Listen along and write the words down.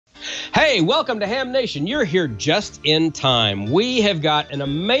Hey, welcome to Ham Nation. You're here just in time. We have got an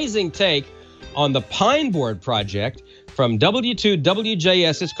amazing take on the Pine Board project from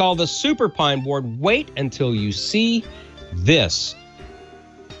W2WJS. It's called the Super Pine Board. Wait until you see this.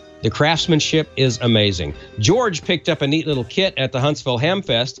 The craftsmanship is amazing. George picked up a neat little kit at the Huntsville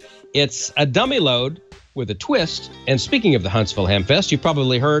Hamfest. It's a dummy load with a twist. And speaking of the Huntsville Hamfest, you've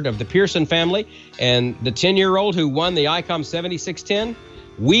probably heard of the Pearson family and the 10-year-old who won the ICOM 7610.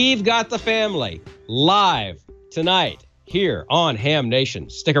 We've got the family live tonight here on Ham Nation.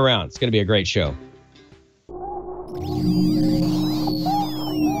 Stick around. It's going to be a great show.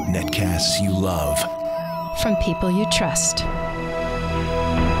 Netcasts you love. From people you trust.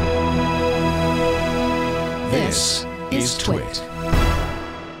 This is Twit.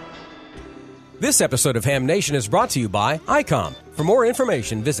 This episode of Ham Nation is brought to you by ICOM. For more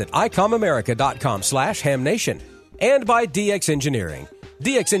information, visit icomamerica.com/hamnation. And by DX Engineering.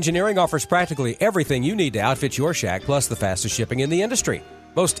 DX Engineering offers practically everything you need to outfit your shack, plus the fastest shipping in the industry.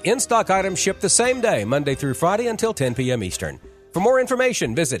 Most in-stock items ship the same day, Monday through Friday until 10 p.m. Eastern. For more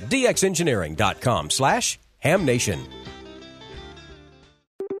information, visit dxengineering.com/hamnation.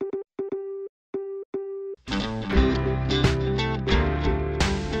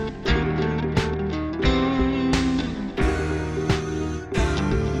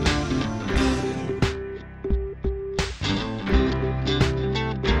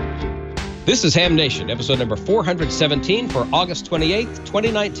 This is Ham Nation, episode number 417 for August 28th,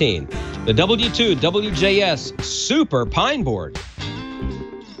 2019. The W2WJS Super Pine Board.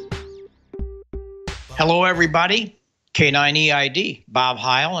 Hello, everybody. K9EID, Bob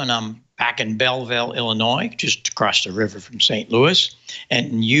Heil, and I'm back in Belleville, Illinois, just across the river from St. Louis.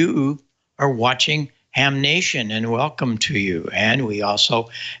 And you are watching Ham Nation, and welcome to you. And we also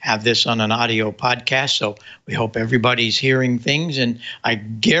have this on an audio podcast, so we hope everybody's hearing things. And I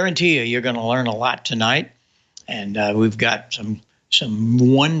guarantee you're going to learn a lot tonight. And we've got some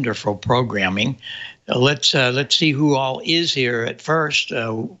wonderful programming. Let's see who all is here at first.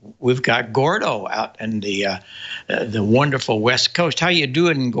 We've got Gordo out in the wonderful West Coast. How you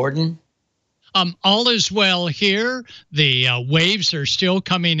doing, Gordon? All is well here. The waves are still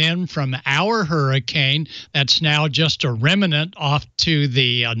coming in from our hurricane. That's now just a remnant off to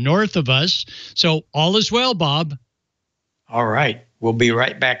the north of us. So all is well, Bob. All right. We'll be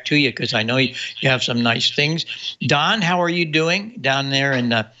right back to you because I know you have some nice things. Don, how are you doing down there in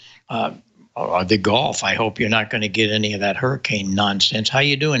the Gulf? I hope you're not going to get any of that hurricane nonsense. How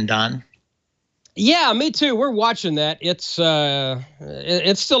you doing, Don? Yeah, me too. We're watching that. It's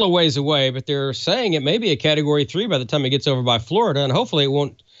still a ways away, but they're saying it may be a Category 3 by the time it gets over by Florida, and hopefully it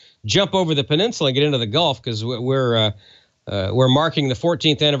won't jump over the peninsula and get into the Gulf because we're marking the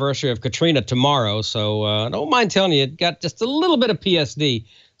 14th anniversary of Katrina tomorrow. So I don't mind telling you, it got just a little bit of PSD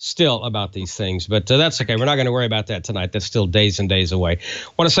still about these things, but that's okay. We're not going to worry about that tonight. That's still days and days away.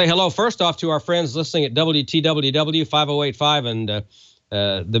 Want to say hello first off to our friends listening at WTWW 5085 and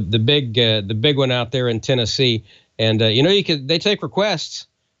the big one out there in Tennessee. And they take requests.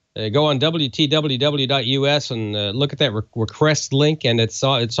 Go on WTWW.us and look at that request link, and it's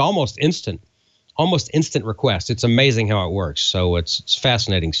almost instant request. It's amazing how it works. So it's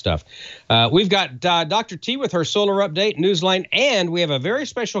fascinating stuff. We've got Dr. T with her solar update, Newsline, and we have a very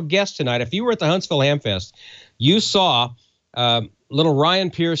special guest tonight. If you were at the Huntsville Hamfest, you saw little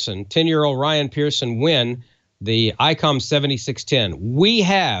Ryan Pearson, 10-year-old Ryan Pearson, win the ICOM 7610. We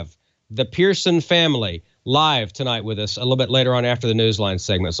have the Pearson family live tonight with us a little bit later on after the Newsline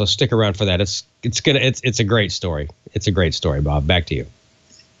segment. So stick around for that. It's a great story. It's a great story, Bob. Back to you.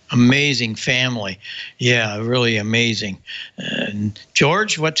 Amazing family. Yeah, really amazing. And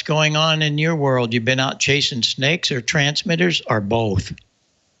George, what's going on in your world? You been out chasing snakes or transmitters or both?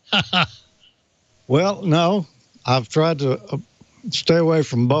 Well, no. I've tried to stay away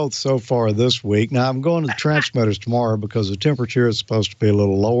from both so far this week. Now, I'm going to the transmitters tomorrow because the temperature is supposed to be a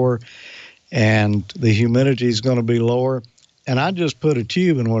little lower and the humidity is going to be lower. And I just put a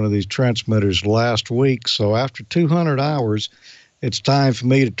tube in one of these transmitters last week. So after 200 hours, it's time for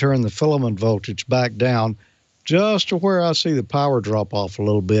me to turn the filament voltage back down just to where I see the power drop off a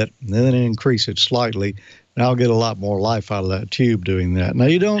little bit and then increase it slightly. And I'll get a lot more life out of that tube doing that. Now,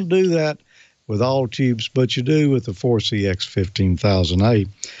 you don't do that with all tubes, but you do with the 4CX15000A.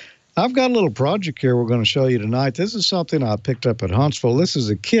 I've got a little project here we're going to show you tonight. This is something I picked up at Huntsville. This is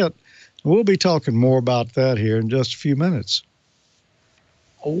a kit. We'll be talking more about that here in just a few minutes.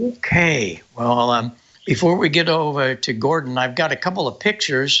 Okay. Well, before we get over to Gordon, I've got a couple of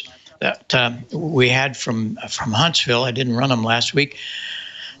pictures that we had from Huntsville. I didn't run them last week.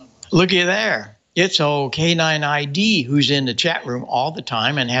 Looky there. It's old K9ID, who's in the chat room all the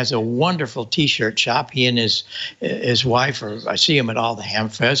time and has a wonderful T-shirt shop. He and his wife, I see him at all the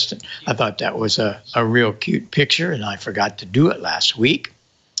Hamfest, and I thought that was a real cute picture, and I forgot to do it last week.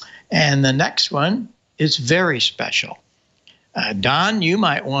 And the next one is very special. Don, you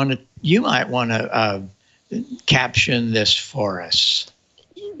might want to caption this for us.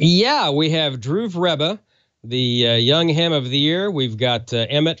 Yeah, we have Drew Vreba, the Young Ham of the Year. We've got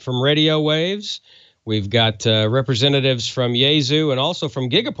Emmett from Radio Waves. We've got representatives from Yazoo and also from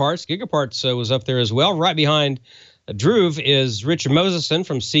Gigaparts. Gigaparts was up there as well. Right behind Drew is Richard Moseson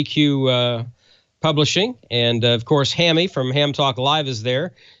from CQ Publishing. And, of course, Hammy from Ham Talk Live is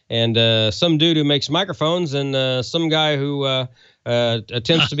there. And some dude who makes microphones and some guy who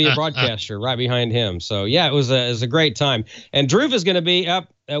attempts to be a broadcaster right behind him. So, yeah, it was a great time. And Drew is going to be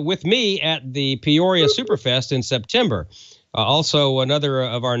up with me at the Peoria Superfest in September. Also, another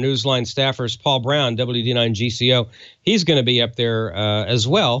of our Newsline staffers, Paul Brown, WD9GCO, he's going to be up there as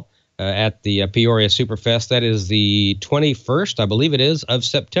well at the Peoria Superfest. That is the 21st, I believe it is, of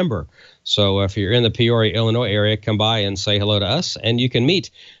September. So if you're in the Peoria, Illinois area, come by and say hello to us, and you can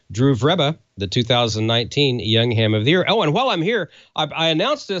meet Drew Vreba, the 2019 Young Ham of the Year. Oh, and while I'm here, I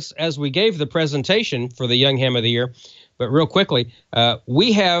announced this as we gave the presentation for the Young Ham of the Year. But real quickly,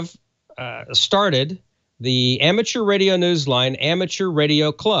 we have started the Amateur Radio Newsline Amateur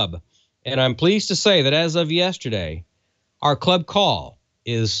Radio Club. And I'm pleased to say that as of yesterday, our club call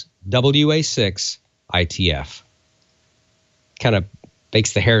is WA6 ITF. Kind of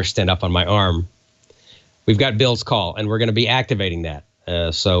makes the hair stand up on my arm. We've got Bill's call, and we're going to be activating that.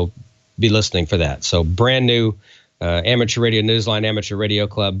 So be listening for that. So brand new Amateur Radio Newsline Amateur Radio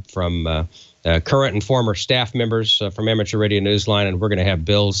Club from current and former staff members from Amateur Radio Newsline, and we're going to have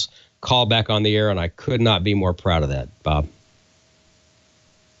Bill's call back on the air, and I could not be more proud of that, Bob.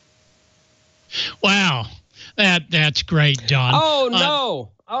 Wow, that's great, Don. Oh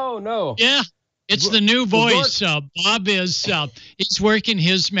no! Yeah, it's the new voice. Bob is he's working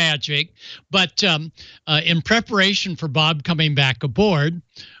his magic, but in preparation for Bob coming back aboard,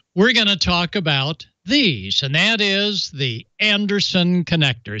 we're going to talk about these, and that is the Anderson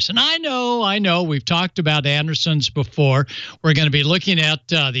connectors. And I know, we've talked about Andersons before. We're going to be looking at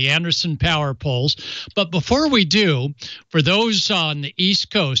the Anderson power poles. But before we do, for those on the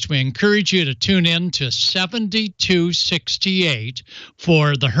East Coast, we encourage you to tune in to 7268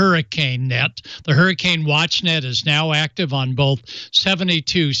 for the Hurricane Net. The Hurricane Watch Net is now active on both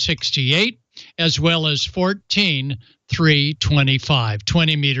 7268 as well as 14325,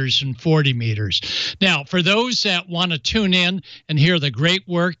 20 meters and 40 meters. Now, for those that want to tune in and hear the great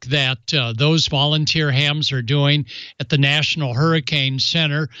work that those volunteer hams are doing at the National Hurricane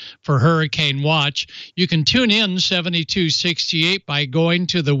Center for Hurricane Watch, you can tune in 7268 by going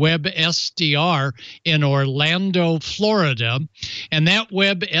to the web SDR in Orlando, Florida. And that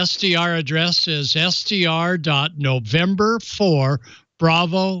web SDR address is sdr.november4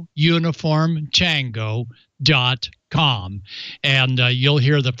 Bravo Uniform Tango.com, and you'll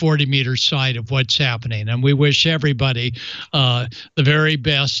hear the 40-meter side of what's happening. And we wish everybody the very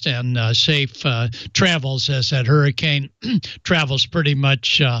best and safe travels as that hurricane travels pretty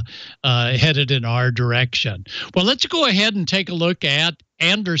much headed in our direction. Well, let's go ahead and take a look at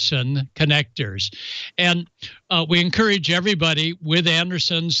Anderson connectors. And we encourage everybody with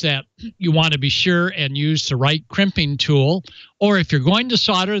Andersons that you want to be sure and use the right crimping tool, or if you're going to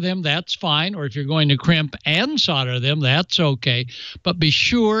solder them, that's fine, or if you're going to crimp and solder them, that's okay, but be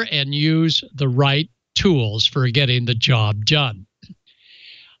sure and use the right tools for getting the job done.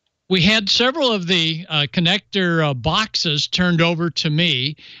 We had several of the connector boxes turned over to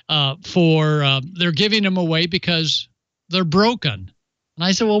me they're giving them away because they're broken. And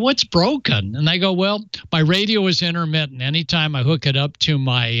I said, well, what's broken? And they go, well, my radio is intermittent. Anytime I hook it up to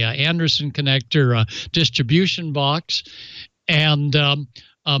my Anderson connector distribution box, and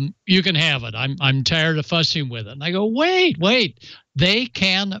you can have it. I'm tired of fussing with it. And I go, wait, they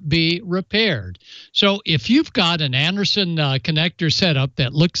can be repaired. So if you've got an Anderson connector setup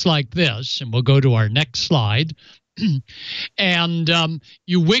that looks like this, and we'll go to our next slide, and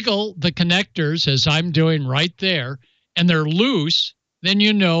you wiggle the connectors as I'm doing right there, and they're loose, then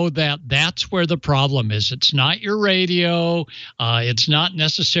you know that that's where the problem is. It's not your radio. It's not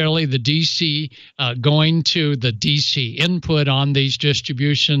necessarily the DC going to the DC input on these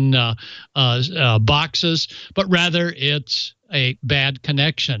distribution boxes, but rather it's a bad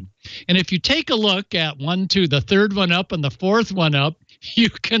connection. And if you take a look at the third one up and the fourth one up,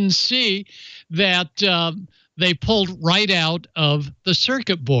 you can see that they pulled right out of the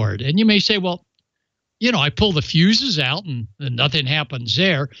circuit board. And you may say, well, I pull the fuses out and nothing happens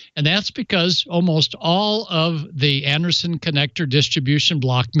there. And that's because almost all of the Anderson connector distribution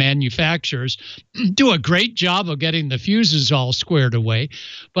block manufacturers do a great job of getting the fuses all squared away.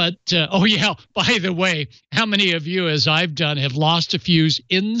 But, by the way, how many of you, as I've done, have lost a fuse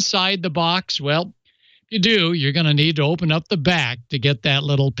inside the box? Well, if you do, you're going to need to open up the back to get that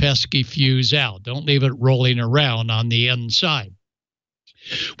little pesky fuse out. Don't leave it rolling around on the inside.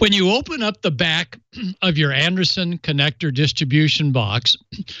 When you open up the back of your Anderson connector distribution box,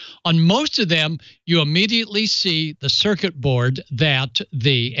 on most of them, you immediately see the circuit board that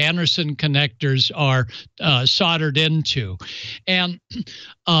the Anderson connectors are soldered into. And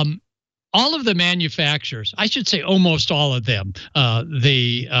all of the manufacturers, I should say almost all of them,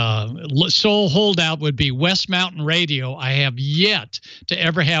 the sole holdout would be West Mountain Radio. I have yet to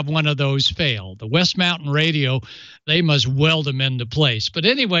ever have one of those fail. The West Mountain Radio, they must weld them into place. But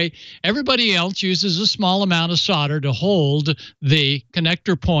anyway, everybody else uses a small amount of solder to hold the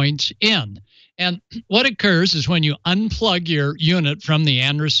connector points in. And what occurs is when you unplug your unit from the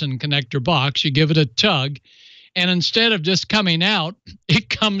Anderson connector box, you give it a tug, and instead of just coming out, it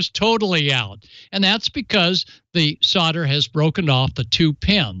comes totally out. And that's because the solder has broken off the 2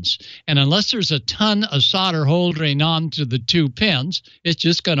 pins. And unless there's a ton of solder holding on to the 2 pins, it's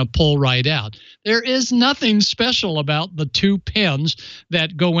just going to pull right out. There is nothing special about the 2 pins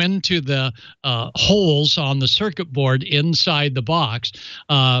that go into the holes on the circuit board inside the box.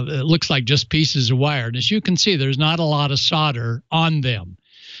 It looks like just pieces of wire. And as you can see, there's not a lot of solder on them.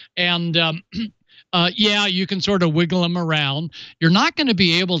 And you can sort of wiggle them around. You're not going to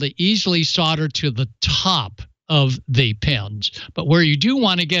be able to easily solder to the top of the pins, but where you do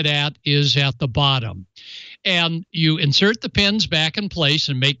want to get at is at the bottom. And you insert the pins back in place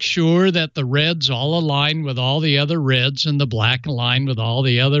and make sure that the reds all align with all the other reds and the black align with all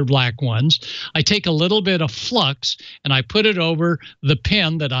the other black ones. I take a little bit of flux and I put it over the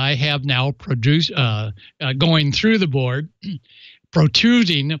pin that I have now going through the board,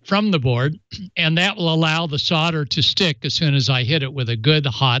 protruding from the board, and that will allow the solder to stick as soon as I hit it with a good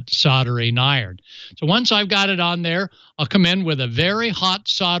hot soldering iron. So once I've got it on there, I'll come in with a very hot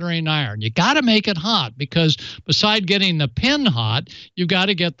soldering iron. You got to make it hot because beside getting the pin hot, you've got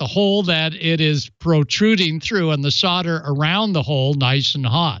to get the hole that it is protruding through and the solder around the hole nice and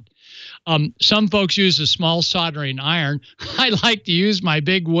hot. Some folks use a small soldering iron. I like to use my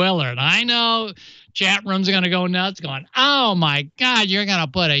big Weller, and I know chat room's going to go nuts going, oh my God, you're going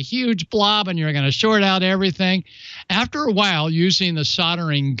to put a huge blob and you're going to short out everything. After a while, using the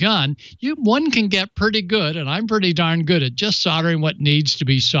soldering gun, one can get pretty good, and I'm pretty darn good at just soldering what needs to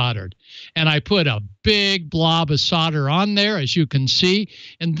be soldered. And I put a big blob of solder on there, as you can see,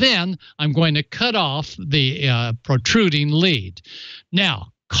 and then I'm going to cut off the protruding lead.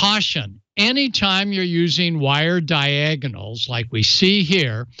 Now, caution, anytime you're using wire diagonals like we see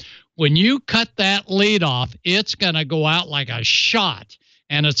here, when you cut that lead off, it's going to go out like a shot,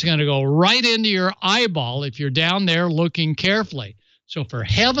 and it's going to go right into your eyeball if you're down there looking carefully. So for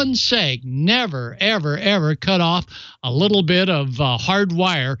heaven's sake, never, ever, ever cut off a little bit of hard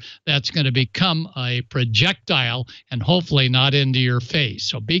wire that's going to become a projectile and hopefully not into your face.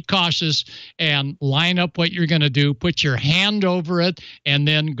 So be cautious and line up what you're going to do. Put your hand over it and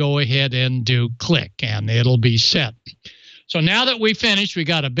then go ahead and do click, and it'll be set. So now that we finished, we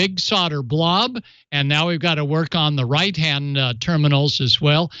got a big solder blob, and now we've got to work on the right-hand terminals as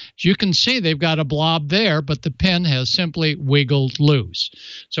well. As you can see, they've got a blob there, but the pin has simply wiggled loose.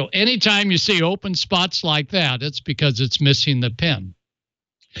 So anytime you see open spots like that, it's because it's missing the pin.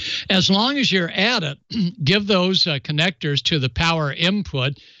 As long as you're at it, give those connectors to the power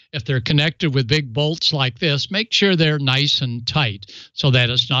input. If they're connected with big bolts like this, make sure they're nice and tight so that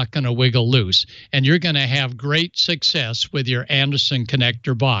it's not going to wiggle loose. And you're going to have great success with your Anderson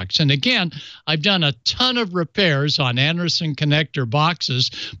connector box. And again, I've done a ton of repairs on Anderson connector boxes,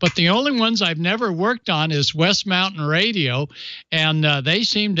 but the only ones I've never worked on is West Mountain Radio. And they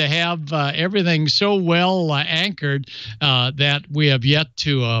seem to have everything so well anchored that we have yet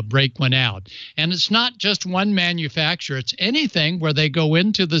to break one out. And it's not just one manufacturer. It's anything where they go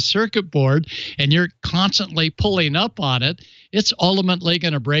into the circuit board and you're constantly pulling up on it, it's ultimately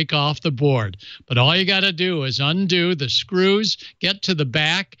going to break off the board. But all you got to do is undo the screws, get to the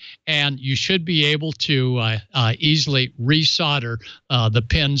back, and you should be able to easily resolder the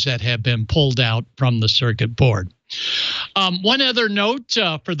pins that have been pulled out from the circuit board. One other note,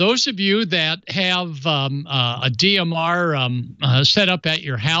 for those of you that have a DMR set up at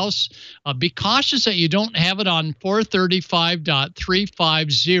your house, Be cautious that you don't have it on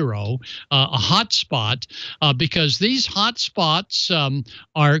 435.350, a hotspot, because these hotspots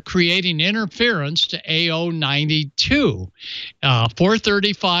are creating interference to AO92.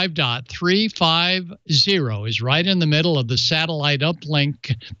 435.350 is right in the middle of the satellite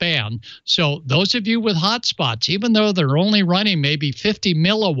uplink band. So those of you with hotspots, even though they're only running maybe 50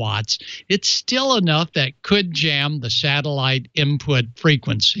 milliwatts, it's still enough that could jam the satellite input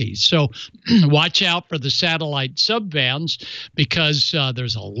frequencies. So watch out for the satellite subbands, because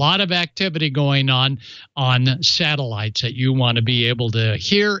there's a lot of activity going on satellites that you want to be able to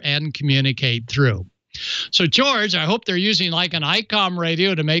hear and communicate through. So, George, I hope they're using like an ICOM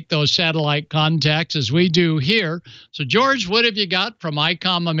radio to make those satellite contacts as we do here. So, George, what have you got from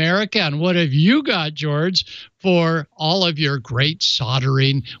ICOM America, and what have you got, George, for all of your great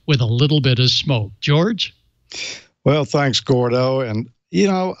soldering with a little bit of smoke? George? Well, thanks, Gordo. And, you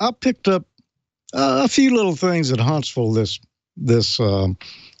know, I picked up a few little things at Huntsville this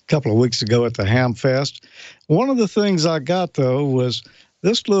couple of weeks ago at the Hamfest. One of the things I got, though, was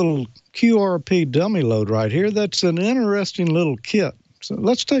this little QRP dummy load right here. That's an interesting little kit. So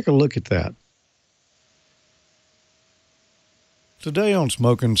let's take a look at that. Today on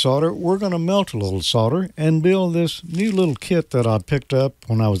Smoke and Solder, we're going to melt a little solder and build this new little kit that I picked up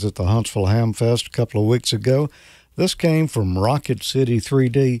when I was at the Huntsville Hamfest a couple of weeks ago. This came from Rocket City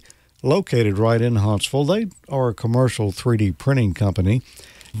 3D, located right in Huntsville. They are a commercial 3D printing company.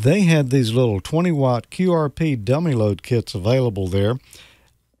 They had these little 20-watt QRP dummy load kits available there.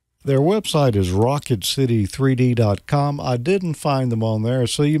 Their website is rocketcity3d.com. I didn't find them on there,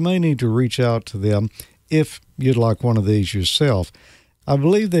 so you may need to reach out to them if you'd like one of these yourself. I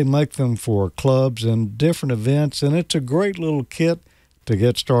believe they make them for clubs and different events, and it's a great little kit to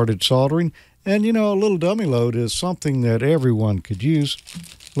get started soldering. And, you know, a little dummy load is something that everyone could use.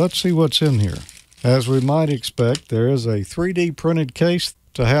 Let's see what's in here. As we might expect, there is a 3D printed case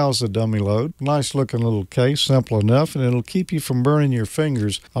to house the dummy load. Nice looking little case, simple enough, and it'll keep you from burning your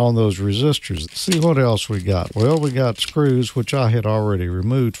fingers on those resistors. Let's see what else we got. Well, we got screws, which I had already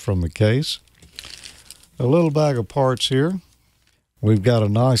removed from the case. A little bag of parts here. We've got a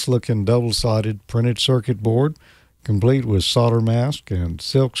nice looking double-sided printed circuit board, complete with solder mask and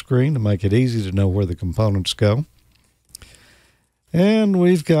silk screen to make it easy to know where the components go. And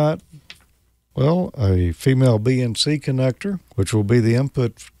we've got, well, a female BNC connector, which will be the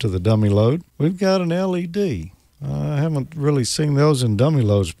input to the dummy load. We've got an LED. I haven't really seen those in dummy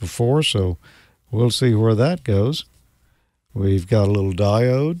loads before, so we'll see where that goes. We've got a little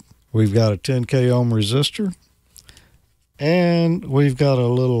diode. We've got a 10K ohm resistor. And we've got a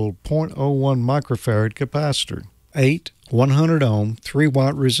little 0.01 microfarad capacitor. 8 100 ohm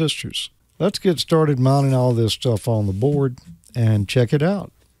 3-watt resistors. Let's get started mounting all this stuff on the board and check it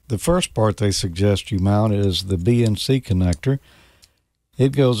out. The first part they suggest you mount is the BNC connector.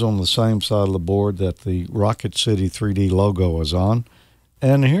 It goes on the same side of the board that the Rocket City 3D logo is on.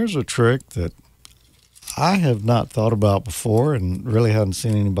 And here's a trick that I have not thought about before and really hadn't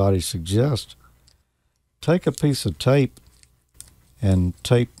seen anybody suggest. Take a piece of tape and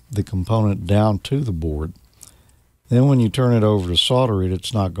tape the component down to the board. Then when you turn it over to solder it,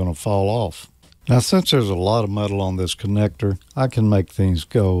 it's not going to fall off. Now, since there's a lot of metal on this connector, I can make things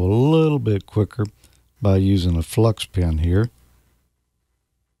go a little bit quicker by using a flux pen here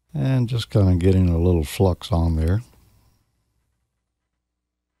and just kind of getting a little flux on there,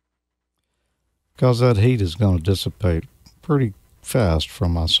 because that heat is going to dissipate pretty fast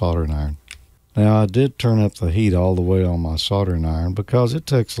from my soldering iron. Now, I did turn up the heat all the way on my soldering iron because it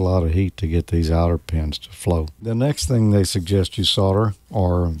takes a lot of heat to get these outer pins to flow. The next thing they suggest you solder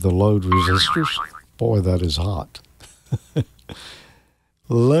are the load resistors. Boy, that is hot.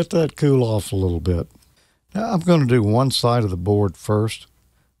 Let that cool off a little bit. Now, I'm going to do one side of the board first,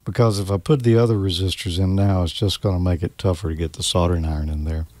 because if I put the other resistors in now, it's just going to make it tougher to get the soldering iron in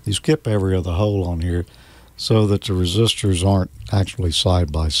there. You skip every other hole on here so that the resistors aren't actually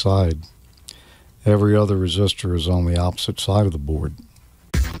side by side. Every other resistor is on the opposite side of the board.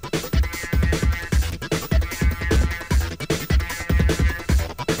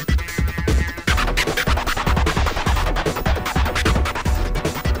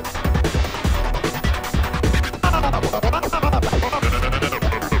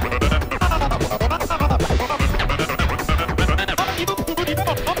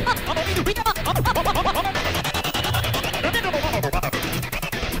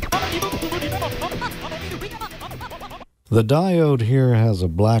 The diode here has a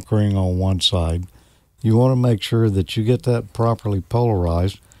black ring on one side. You want to make sure that you get that properly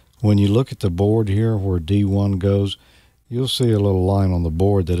polarized. When you look at the board here where D1 goes, you'll see a little line on the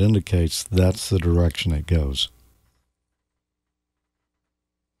board that indicates that's the direction it goes.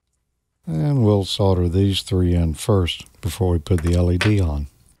 And we'll solder these 3 in first before we put the LED on.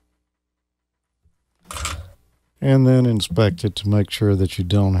 And then inspect it to make sure that you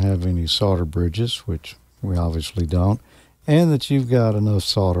don't have any solder bridges, which we obviously don't, and that you've got enough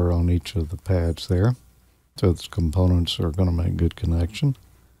solder on each of the pads there so the components are going to make good connection.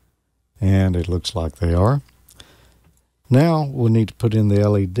 And it looks like they are. Now we'll need to put in the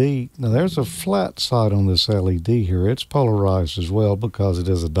LED. Now there's a flat side on this LED here. It's polarized as well because it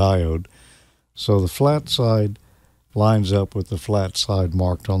is a diode. So the flat side lines up with the flat side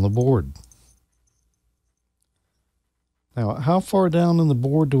marked on the board. Now, how far down in the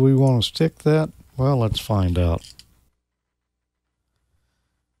board do we want to stick that? Well, let's find out.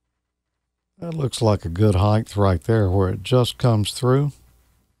 That looks like a good height right there where it just comes through.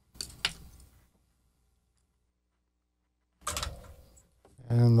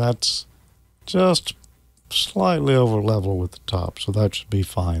 And that's just slightly over level with the top, so that should be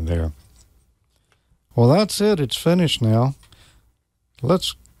fine there. Well, that's it. It's finished now.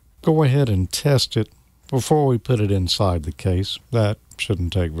 Let's go ahead and test it before we put it inside the case. That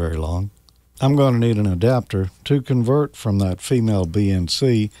shouldn't take very long. I'm going to need an adapter to convert from that female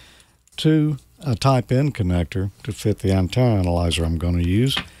BNC to a type N connector to fit the antenna analyzer I'm going to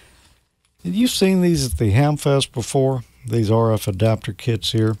use. You've seen these at the Hamfest before, these RF adapter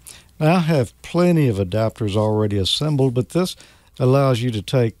kits here. Now, I have plenty of adapters already assembled, but this allows you to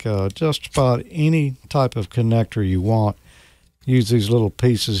take just about any type of connector you want. Use these little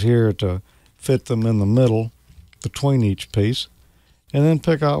pieces here to fit them in the middle between each piece, and then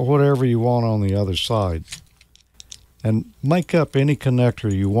pick out whatever you want on the other side and make up any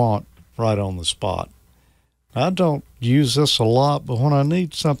connector you want right on the spot. I don't use this a lot, but when I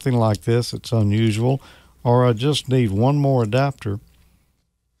need something like this, it's unusual, or I just need one more adapter,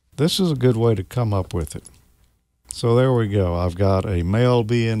 this is a good way to come up with it. So there we go. I've got a male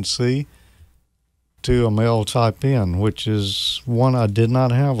BNC to a male type N, which is one I did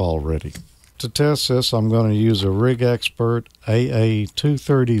not have already. To test this, I'm going to use a Rig Expert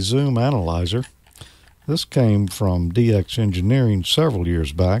AA230 zoom analyzer. This came from DX Engineering several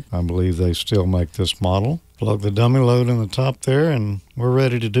years back. I believe they still make this model. Plug the dummy load in the top there, and we're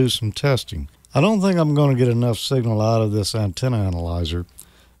ready to do some testing. I don't think I'm going to get enough signal out of this antenna analyzer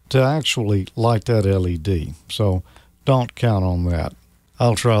to actually light that LED, so don't count on that.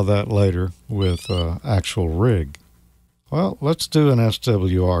 I'll try that later with actual rig. Well, let's do an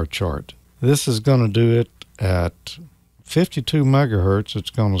SWR chart. This is going to do it at 52 megahertz.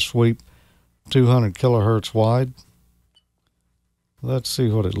 It's going to sweep 200 kilohertz wide. Let's see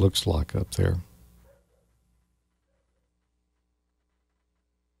what it looks like up there.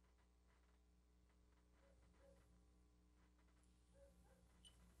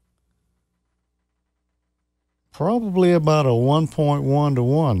 Probably about a 1.1 to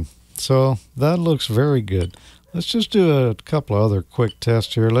 1. So that looks very good. Let's just do a couple of other quick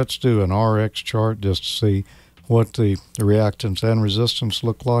tests here. Let's do an RX chart just to see what the reactance and resistance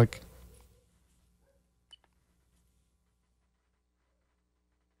look like.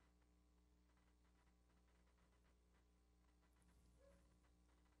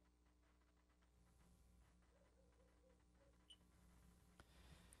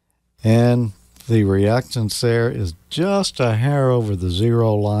 And the reactance there is just a hair over the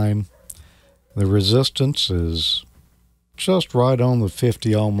 0 line. The resistance is just right on the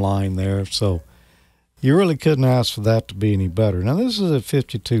 50 ohm line there. So you really couldn't ask for that to be any better. Now this is at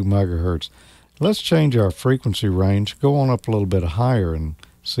 52 megahertz. Let's change our frequency range, go on up a little bit higher and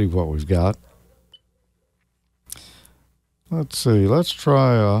see what we've got. Let's see, let's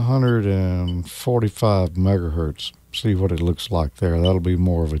try 145 megahertz. See what it looks like there. That'll be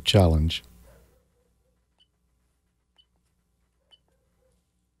more of a challenge.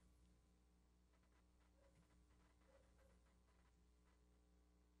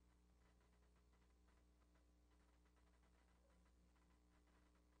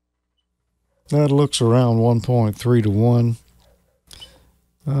 That looks around 1.3 to 1.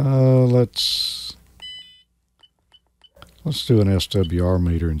 Let's do an SWR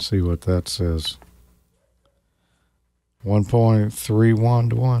meter and see what that says. 1.31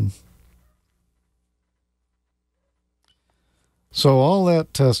 to 1. So all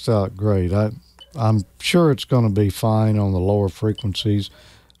that tests out great. I'm sure it's going to be fine on the lower frequencies.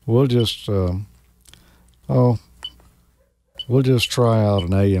 We'll just we'll just try out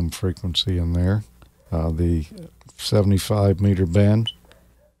an AM frequency in there, the 75 meter band.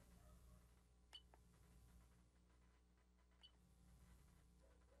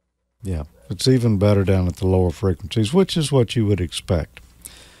 Yeah, It's even better down at the lower frequencies, which is what you would expect.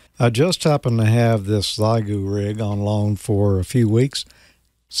 I just happened to have this Zygu rig on loan for a few weeks.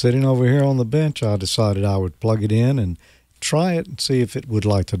 Sitting over here on the bench, I decided I would plug it in and try it and see if it would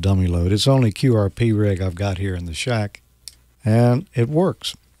like to dummy load. It's the only QRP rig I've got here in the shack, and it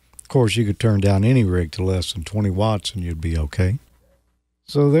works. Of course, you could turn down any rig to less than 20 watts and you'd be okay.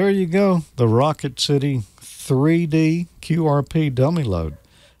 So there you go, the Rocket City 3D QRP dummy load.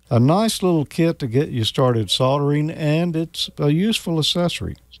 A nice little kit to get you started soldering, and it's a useful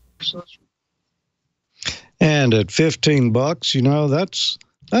accessory. And at $15, you know, that's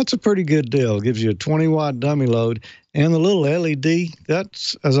a pretty good deal. It gives you a 20-watt dummy load, and the little LED,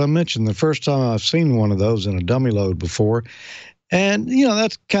 that's, as I mentioned, the first time I've seen one of those in a dummy load before. And, you know,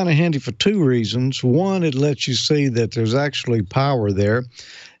 that's kind of handy for two reasons. One, it lets you see that there's actually power there.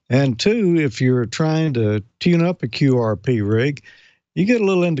 And two, if you're trying to tune up a QRP rig, you get a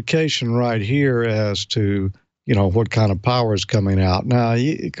little indication right here as to, you know, what kind of power is coming out. Now,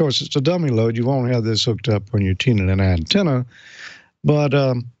 of course, it's a dummy load. You won't have this hooked up when you're tuning an antenna. But,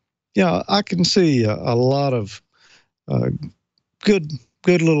 yeah, I can see a lot of good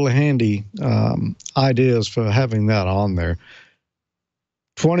little handy ideas for having that on there.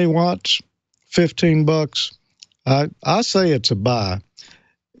 20 watts, $15. I say it's a buy.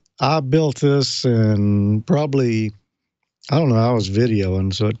 I built this in probably, I don't know, I was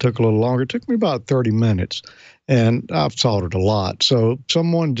videoing, so it took a little longer. It took me about 30 minutes, and I've soldered a lot. So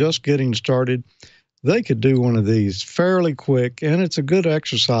someone just getting started, they could do one of these fairly quick, and it's a good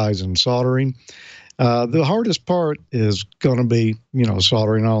exercise in soldering. The hardest part is going to be, you know,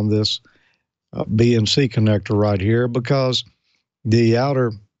 soldering on this BNC connector right here, because the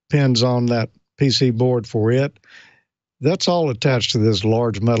outer pins on that PC board for it, that's all attached to this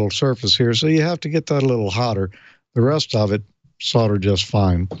large metal surface here, so you have to get that a little hotter. The rest of it soldered just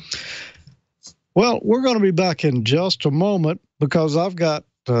fine. Well, we're going to be back in just a moment, because I've got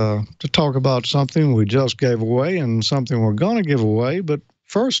to talk about something we just gave away and something we're going to give away. But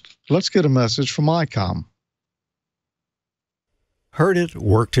first, let's get a message from ICOM. Heard it,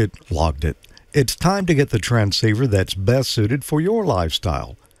 worked it, logged it. It's time to get the transceiver that's best suited for your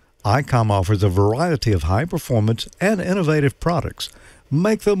lifestyle. ICOM offers a variety of high-performance and innovative products.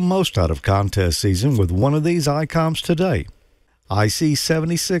 Make the most out of contest season with one of these ICOMs today.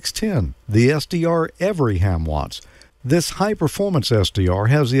 IC7610, the SDR every ham wants. This high-performance SDR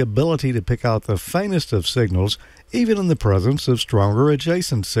has the ability to pick out the faintest of signals, even in the presence of stronger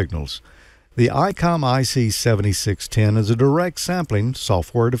adjacent signals. The ICOM IC7610 is a direct sampling,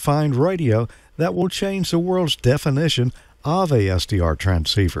 software-defined radio that will change the world's definition of a SDR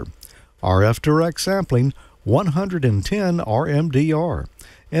transceiver. RF direct sampling, 110 RMDR,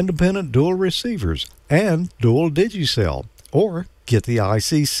 independent dual receivers, and dual digicell. Or get the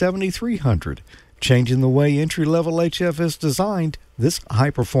IC7300. Changing the way entry-level HF is designed, this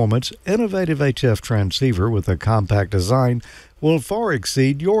high-performance, innovative HF transceiver with a compact design will far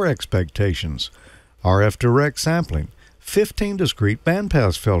exceed your expectations. RF direct sampling, 15 discrete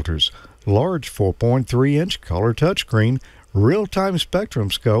bandpass filters, large 4.3-inch color touchscreen, real-time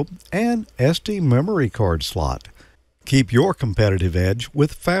spectrum scope, and SD memory card slot. Keep your competitive edge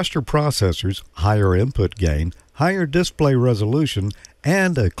with faster processors, higher input gain, higher display resolution,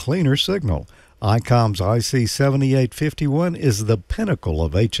 and a cleaner signal. ICOM's IC7851 is the pinnacle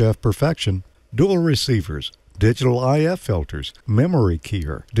of HF perfection. Dual receivers, digital IF filters, memory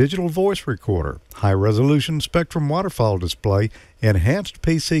keyer, digital voice recorder, high-resolution spectrum waterfall display, enhanced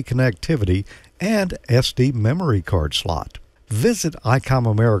PC connectivity, and SD memory card slot. Visit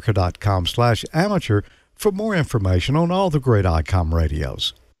ICOMAmerica.com/amateur for more information on all the great ICOM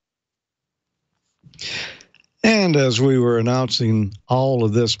radios. And as we were announcing all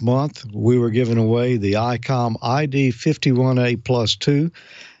of this month, we were giving away the ICOM ID51A Plus 2.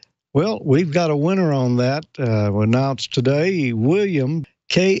 Well, we've got a winner on that. We announced today, William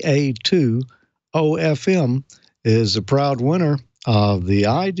KA2OFM is the proud winner of the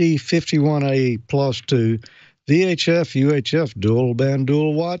ID51A Plus 2 VHF UHF dual band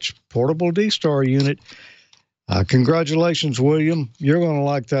dual watch portable D-Star unit. Congratulations, William. You're going to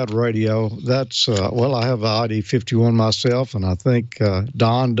like that radio. That's, well, I have an ID51 myself, and I think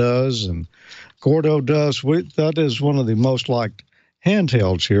Don does and Gordo does. That is one of the most liked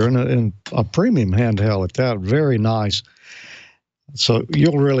handhelds here, and a premium handheld at that. Very nice. So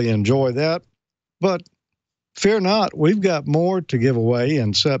you'll really enjoy that. But fear not, we've got more to give away.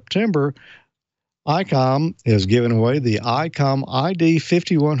 In September, ICOM is giving away the ICOM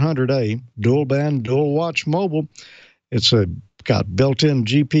ID5100A dual band dual watch mobile. It's got built-in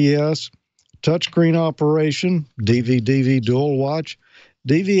GPS, touchscreen operation, DV dual watch.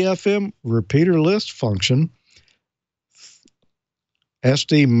 DVFM repeater list function,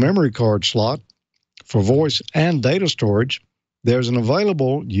 SD memory card slot for voice and data storage. There's an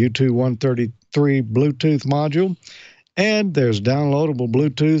available U2 Bluetooth module, and there's downloadable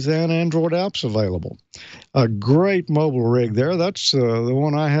Bluetooth and Android apps available. A great mobile rig there. That's the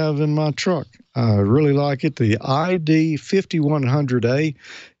one I have in my truck. I really like it, the ID 5100A.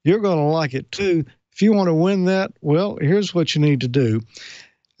 You're going to like it too. If you want to win that, well, here's what you need to do.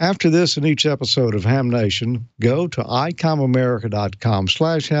 After this, in each episode of Ham Nation, go to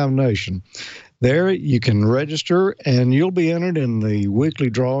icomamerica.com/HamNation. There you can register, and you'll be entered in the weekly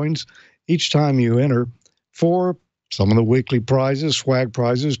drawings each time you enter for some of the weekly prizes, swag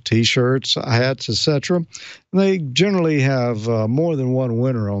prizes, T-shirts, hats, etc. They generally have more than one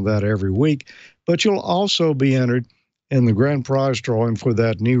winner on that every week, but you'll also be entered in the grand prize drawing for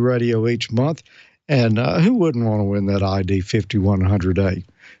that new radio each month. And who wouldn't want to win that ID 5100A?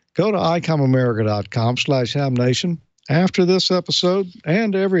 Go to icomamerica.com/HamNation after this episode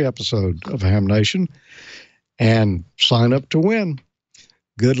and every episode of Ham Nation and sign up to win.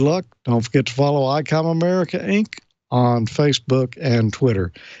 Good luck. Don't forget to follow ICOM America, Inc. on Facebook and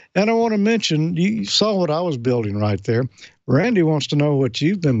Twitter. And I want to mention, you saw what I was building right there. Randy wants to know what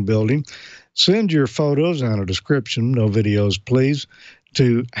you've been building. Send your photos and a description, no videos, please,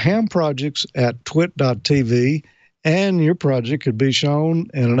 to hamprojects@twit.tv, and your project could be shown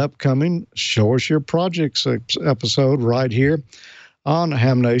in an upcoming Show Us Your Projects episode right here on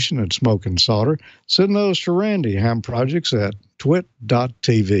Ham Nation at Smoke and Solder. Send those to Randy,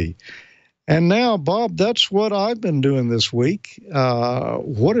 hamprojects@twit.tv. And now, Bob, that's what I've been doing this week.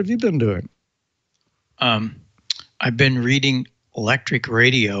 What have you been doing? I've been reading Electric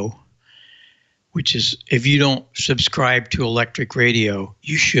Radio, which is, if you don't subscribe to Electric Radio,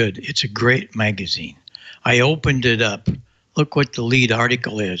 you should. It's a great magazine. I opened it up. Look what the lead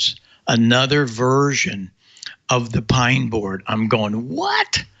article is. Another version of the Pine Board. I'm going,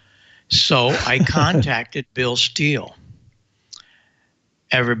 what? So I contacted Bill Steele.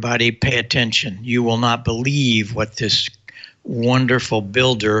 Everybody pay attention. You will not believe what this wonderful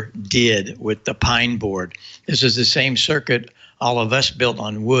builder did with the Pine Board. This is the same circuit all of us built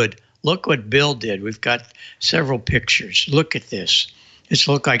on wood. Look what Bill did. We've got several pictures. Look at this. This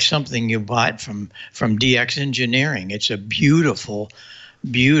looks like something you bought from DX Engineering. It's a beautiful,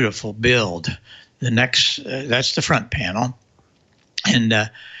 beautiful build. The next, that's the front panel. And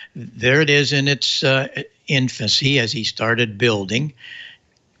there it is in its infancy as he started building.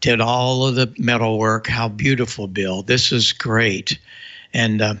 Did all of the metal work. How beautiful build. This is great.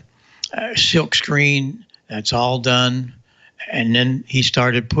 And silk screen, that's all done. And then he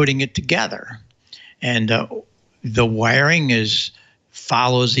started putting it together. And the wiring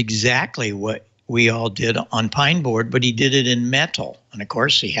follows exactly what we all did on Pine Board, but he did it in metal. And of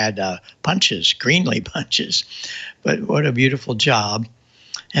course he had punches, Greenlee punches. But what a beautiful job.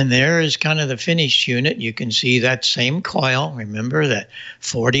 And there is kind of the finished unit. You can see that same coil. Remember that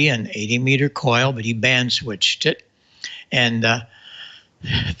 40 and 80 meter coil, but he band switched it. And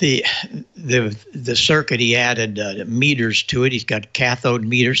the circuit, he added meters to it. He's got cathode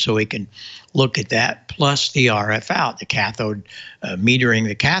meters so he can look at that, plus the RF out. The cathode, metering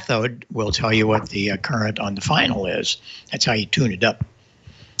the cathode will tell you what the current on the final is. That's how you tune it up.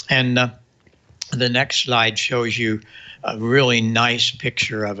 And the next slide shows you a really nice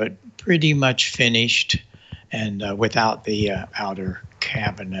picture of it, pretty much finished and without the outer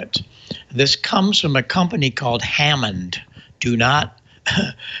cabinet. This comes from a company called Hammond. Do not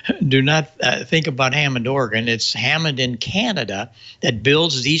think about Hammond, Oregon. It's Hammond in Canada that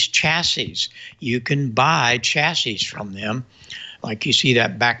builds these chassis. You can buy chassis from them. Like you see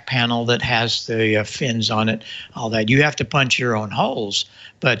that back panel that has the fins on it, all that. You have to punch your own holes,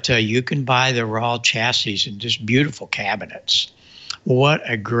 but you can buy the raw chassis and just beautiful cabinets. What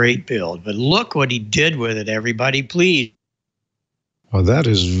a great build. But look what he did with it, everybody, please. Oh, that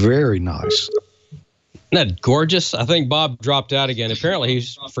is very nice. Isn't that gorgeous? I think Bob dropped out again. Apparently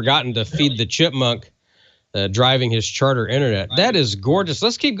he's forgotten to feed the chipmunk driving his charter internet. That is gorgeous.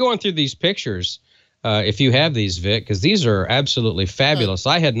 Let's keep going through these pictures. If you have these, Vic, because these are absolutely fabulous.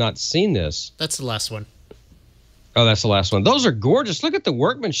 I had not seen this. That's the last one. Oh, that's the last one. Those are gorgeous. Look at the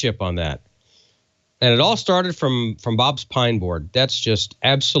workmanship on that. And it all started from Bob's Pine Board. That's just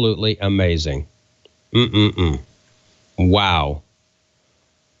absolutely amazing. Wow.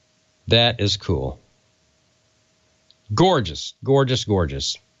 That is cool. Gorgeous, gorgeous,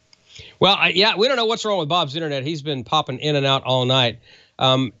 gorgeous. Well, yeah, we don't know what's wrong with Bob's internet. He's been popping in and out all night.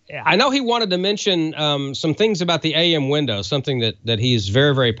 I know he wanted to mention some things about the AM window, something that he's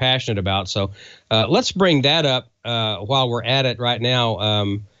very, very passionate about. So let's bring that up while we're at it right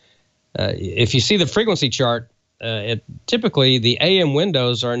now. If you see the frequency chart, typically the AM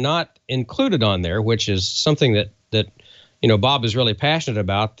windows are not included on there, which is something that Bob is really passionate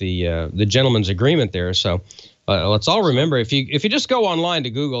about, the gentleman's agreement there. So let's all remember, if you just go online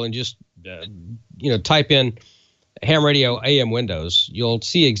to Google and just type in ham radio AM windows, you'll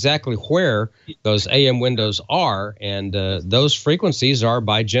see exactly where those AM windows are, and those frequencies are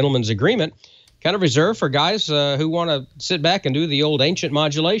by gentleman's agreement, kind of reserved for guys who want to sit back and do the old ancient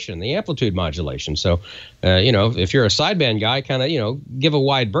modulation, the amplitude modulation. So, if you're a sideband guy, kind of, give a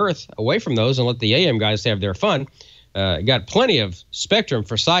wide berth away from those and let the AM guys have their fun. Got plenty of spectrum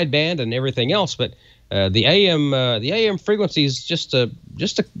for sideband and everything else, but the AM frequencies, just a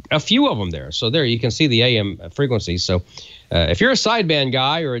few of them there. So there you can see the AM frequencies. So if you're a sideband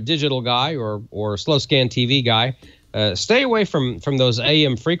guy or a digital guy or slow scan TV guy, stay away from those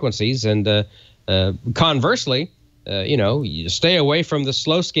AM frequencies, and conversely, you stay away from the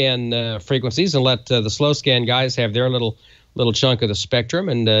slow scan frequencies and let the slow scan guys have their little chunk of the spectrum,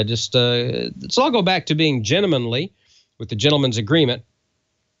 and let's all go back to being gentlemanly with the gentleman's agreement.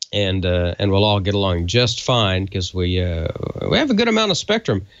 And we'll all get along just fine, because we have a good amount of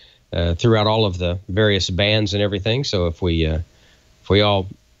spectrum throughout all of the various bands and everything. So if we all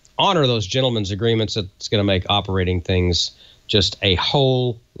honor those gentlemen's agreements, it's going to make operating things just a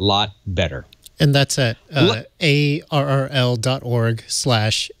whole lot better. And that's at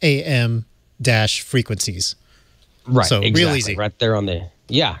arrl.org/am-frequencies. Right. So exactly, real easy. Right there on the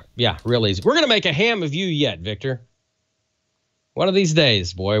real easy. We're going to make a ham of you yet, Victor. One of these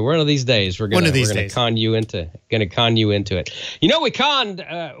days, boy. One of these days, we're gonna con you into it. We conned.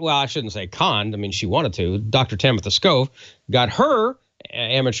 Well, I shouldn't say conned. I mean, she wanted to. Dr. Tamitha Skov got her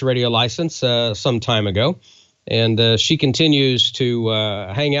amateur radio license some time ago, and she continues to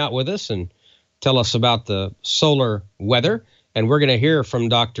hang out with us and tell us about the solar weather. And we're going to hear from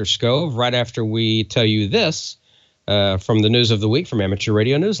Dr. Skov right after we tell you this from the news of the week from Amateur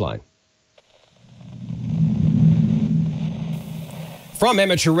Radio Newsline. From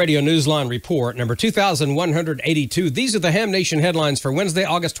Amateur Radio Newsline Report, number 2182, these are the Ham Nation headlines for Wednesday,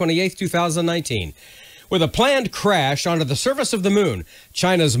 August 28, 2019. With a planned crash onto the surface of the moon,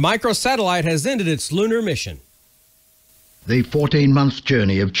 China's microsatellite has ended its lunar mission. The 14-month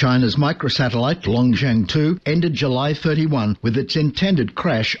journey of China's microsatellite Longzheng 2 ended July 31 with its intended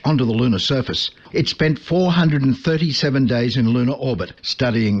crash onto the lunar surface. It spent 437 days in lunar orbit,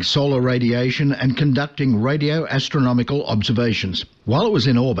 studying solar radiation and conducting radio astronomical observations. While it was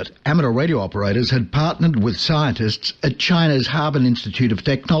in orbit, amateur radio operators had partnered with scientists at China's Harbin Institute of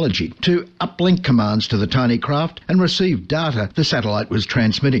Technology to uplink commands to the tiny craft and receive data the satellite was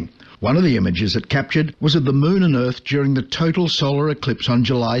transmitting. One of the images it captured was of the Moon and Earth during the total solar eclipse on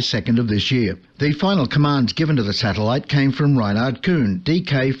July 2nd of this year. The final commands given to the satellite came from Reinhard Kuhn,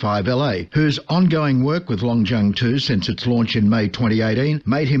 DK5LA, whose ongoing work with Longzheng 2 since its launch in May 2018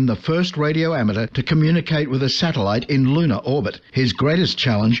 made him the first radio amateur to communicate with a satellite in lunar orbit. His greatest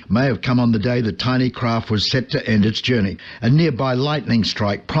challenge may have come on the day the tiny craft was set to end its journey. A nearby lightning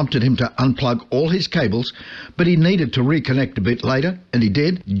strike prompted him to unplug all his cables, but he needed to reconnect a bit later, and he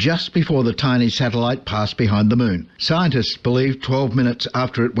did, just before the tiny satellite passed behind the moon. Scientists believe 12 minutes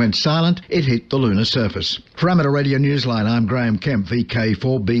after it went silent, it hit the lunar surface. For Amateur Radio Newsline, I'm Graham Kemp,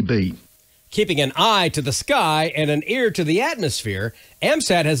 VK4BB. Keeping an eye to the sky and an ear to the atmosphere,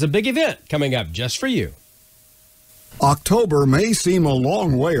 AMSAT has a big event coming up just for you. October may seem a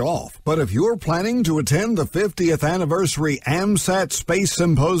long way off, but if you're planning to attend the 50th anniversary AMSAT Space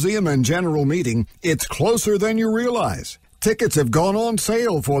Symposium and General Meeting, it's closer than you realize. Tickets have gone on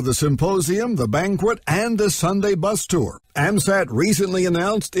sale for the symposium, the banquet, and the Sunday bus tour. AMSAT recently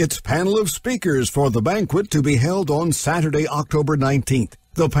announced its panel of speakers for the banquet to be held on Saturday, October 19th.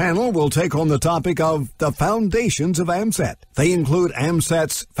 The panel will take on the topic of the foundations of AMSAT. They include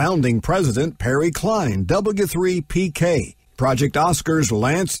AMSAT's founding president, Perry Klein, W3PK, Project Oscar's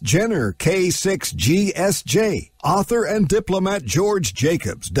Lance Jenner, K6GSJ, author and diplomat George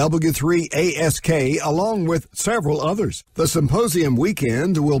Jacobs, W3ASK, along with several others. The symposium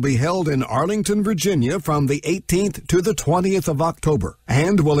weekend will be held in Arlington, Virginia from the 18th to the 20th of October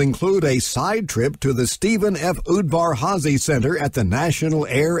and will include a side trip to the Stephen F. Udvar-Hazy Center at the National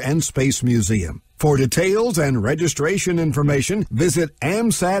Air and Space Museum. For details and registration information, visit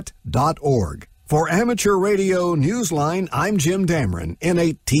amsat.org. For Amateur Radio Newsline, I'm Jim Dameron,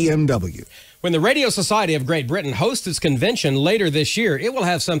 N8TMW. When the Radio Society of Great Britain hosts its convention later this year, it will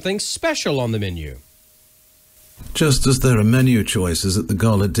have something special on the menu. Just as there are menu choices at the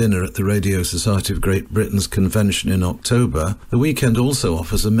gala dinner at the Radio Society of Great Britain's convention in October, the weekend also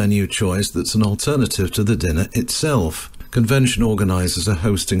offers a menu choice that's an alternative to the dinner itself. Convention organisers are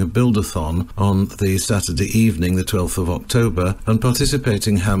hosting a build-a-thon on the Saturday evening, the 12th of October, and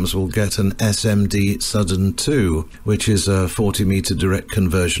participating hams will get an SMD Sudden 2, which is a 40-metre direct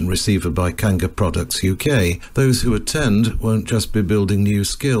conversion receiver by Kanga Products UK. Those who attend won't just be building new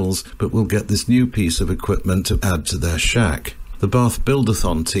skills, but will get this new piece of equipment to add to their shack. The Bath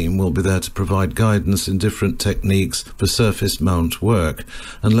Build-a-thon team will be there to provide guidance in different techniques for surface mount work.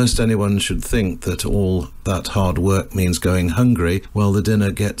 And lest anyone should think that all that hard work means going hungry, while the dinner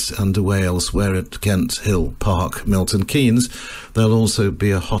gets underway elsewhere at Kent Hill Park, Milton Keynes, there'll also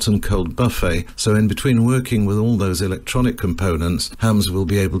be a hot and cold buffet. So in between working with all those electronic components, hams will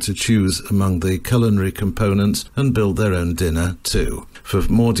be able to choose among the culinary components and build their own dinner too. For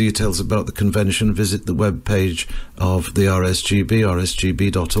more details about the convention, visit the webpage of the RSGB,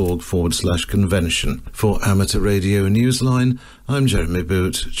 rsgb.org/convention. For Amateur Radio Newsline, I'm Jeremy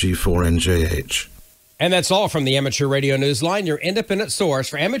Boot, G4NJH. And that's all from the Amateur Radio Newsline, your independent source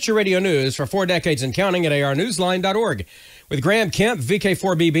for amateur radio news for 4 decades and counting at arnewsline.org. With Graham Kemp,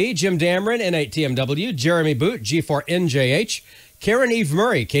 VK4BB, Jim Dameron, N8TMW, Jeremy Boot, G4NJH, Karen Eve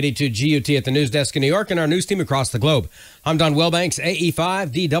Murray, KD2GUT at the news desk in New York, and our news team across the globe. I'm Don Wilbanks,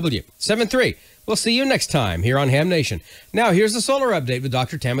 AE5DW 73. We'll see you next time here on Ham Nation. Now, here's the solar update with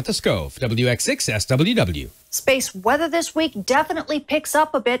Dr. Tamitha Skov, WX6SWW. Space weather this week definitely picks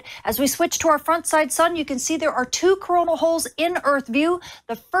up a bit. As we switch to our front side sun, you can see there are 2 coronal holes in Earth view.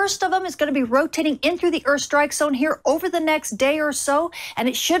 The first of them is going to be rotating in through the Earth strike zone here over the next day or so, and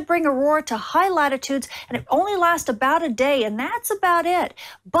it should bring aurora to high latitudes, and it only lasts about a day, and that's about it.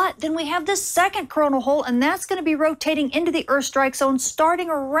 But then we have this second coronal hole, and that's going to be rotating into the Earth strike zone starting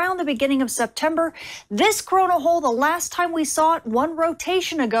around the beginning of September. This coronal hole, the last time we saw it 1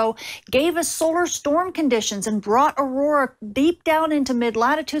 rotation ago, gave us solar storm conditions and brought aurora deep down into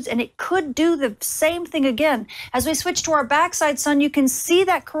mid-latitudes, and it could do the same thing again. As we switch to our backside sun, you can see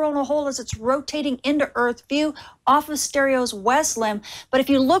that coronal hole as it's rotating into Earth view off of Stereo's west limb. But if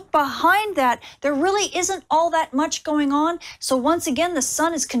you look behind that, there really isn't all that much going on. So once again, the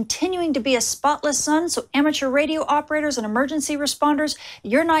sun is continuing to be a spotless sun. So amateur radio operators and emergency responders,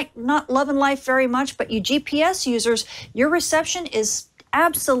 you're not loving life very much, but you GPS users, your reception is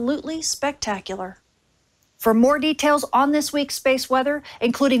absolutely spectacular. For more details on this week's space weather,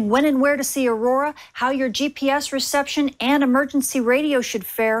 including when and where to see aurora, how your GPS reception and emergency radio should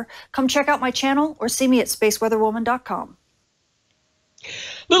fare, come check out my channel or see me at spaceweatherwoman.com.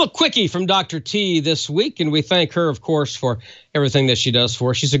 Little quickie from Dr. T this week, and we thank her, of course, for everything that she does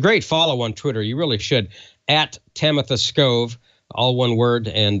for us. She's a great follow on Twitter. You really should, at Tamitha Skov, all one word,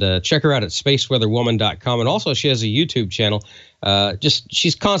 and check her out at spaceweatherwoman.com. And also, she has a YouTube channel.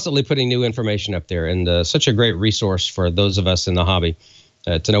 She's constantly putting new information up there, and such a great resource for those of us in the hobby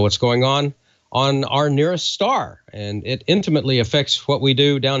to know what's going on our nearest star. And it intimately affects what we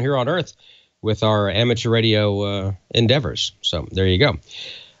do down here on Earth with our amateur radio endeavors. So there you go.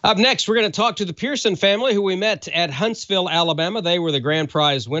 Up next, we're going to talk to the Pearson family, who we met at Huntsville, Alabama. They were the grand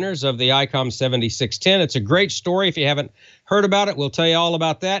prize winners of the ICOM 7610. It's a great story. If you haven't heard about it, we'll tell you all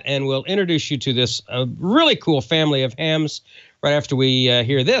about that, and we'll introduce you to this really cool family of hams right after we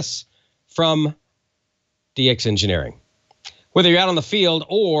hear this from DX Engineering. Whether you're out on the field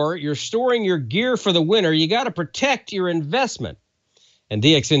or you're storing your gear for the winter, you got to protect your investment. And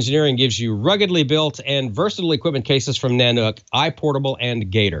DX Engineering gives you ruggedly built and versatile equipment cases from Nanook, iPortable,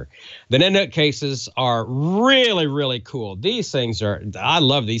 and Gator. The Nanook cases are really, really cool. I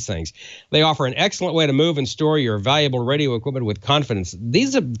love these things. They offer an excellent way to move and store your valuable radio equipment with confidence.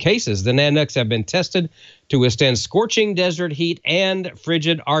 These cases, the Nanooks, have been tested to withstand scorching desert heat and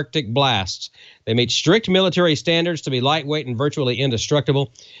frigid Arctic blasts. They meet strict military standards to be lightweight and virtually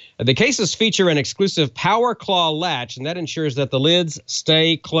indestructible. The cases feature an exclusive power claw latch, and that ensures that the lids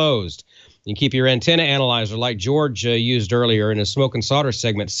stay closed. You can keep your antenna analyzer, like George used earlier in his smoke and solder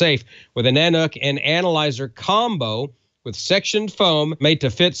segment, safe with a Nanook and analyzer combo with sectioned foam made to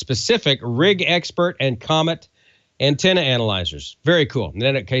fit specific Rig Expert and Comet antenna analyzers. Very cool.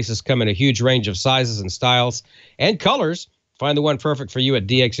 Nanook cases come in a huge range of sizes and styles and colors. Find the one perfect for you at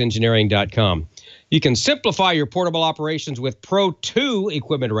dxengineering.com. You can simplify your portable operations with Pro 2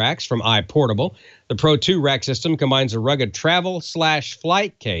 equipment racks from iPortable. The Pro 2 rack system combines a rugged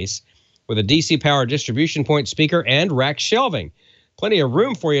travel/flight case with a DC power distribution point speaker and rack shelving. Plenty of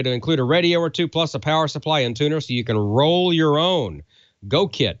room for you to include a radio or two, plus a power supply and tuner, so you can roll your own. Go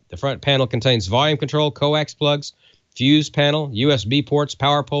Kit. The front panel contains volume control, coax plugs, fuse panel, USB ports,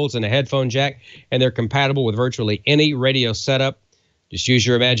 power poles, and a headphone jack, and they're compatible with virtually any radio setup. Just use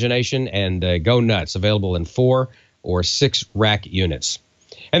your imagination and go nuts. Available in 4 or 6 rack units.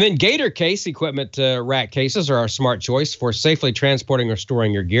 And then Gator case equipment rack cases are our smart choice for safely transporting or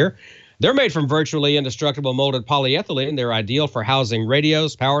storing your gear. They're made from virtually indestructible molded polyethylene. They're ideal for housing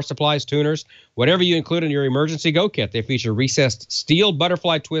radios, power supplies, tuners, whatever you include in your emergency go kit. They feature recessed steel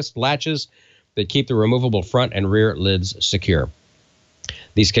butterfly twist latches that keep the removable front and rear lids secure.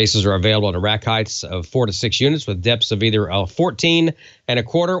 These cases are available at rack heights of 4 to 6 units with depths of either 14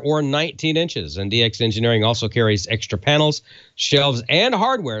 1/4 or 19 inches. And DX Engineering also carries extra panels, shelves, and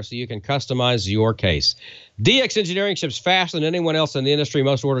hardware so you can customize your case. DX Engineering ships faster than anyone else in the industry.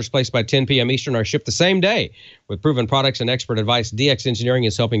 Most orders placed by 10 p.m. Eastern are shipped the same day. With proven products and expert advice, DX Engineering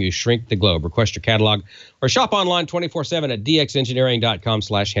is helping you shrink the globe. Request your catalog or shop online 24/7 at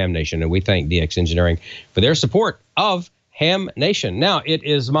dxengineering.com/HamNation. And we thank DX Engineering for their support of Ham Nation. Now, it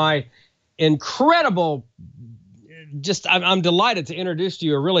is my incredible, I'm delighted to introduce to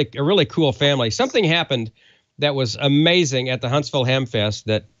you a really cool family. Something happened that was amazing at the Huntsville Hamfest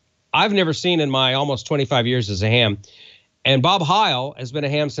that I've never seen in my almost 25 years as a ham. And Bob Heil has been a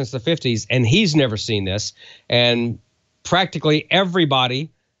ham since the 50s, and he's never seen this. And practically everybody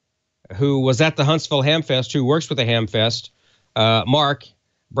who was at the Huntsville Hamfest, who works with the Hamfest, Mark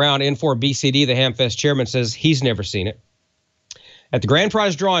Brown, N4BCD, the Hamfest chairman, says he's never seen it. At the grand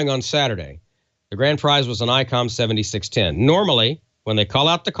prize drawing on Saturday, the grand prize was an ICOM 7610. Normally, when they call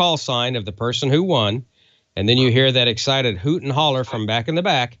out the call sign of the person who won, and then you hear that excited hoot and holler from back in the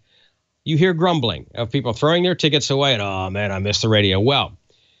back, you hear grumbling of people throwing their tickets away and, oh, man, I missed the radio. Well,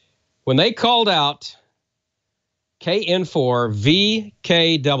 when they called out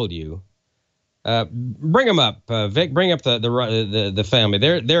KN4VKW, bring them up, Vic, bring up the family.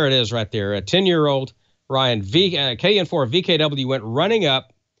 There it is right there, a 10-year-old Ryan, KN4VKW went running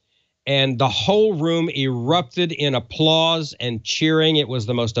up, and the whole room erupted in applause and cheering. It was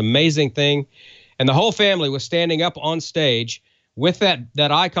the most amazing thing. And the whole family was standing up on stage with that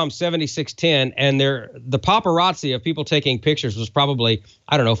ICOM 7610, and the paparazzi of people taking pictures was probably,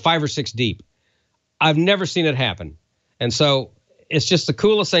 5 or 6 deep. I've never seen it happen. And so it's just the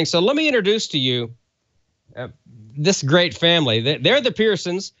coolest thing. So let me introduce to you this great family. They're the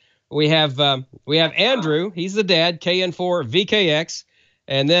Pearsons. We have Andrew. He's the dad, KN4VKX.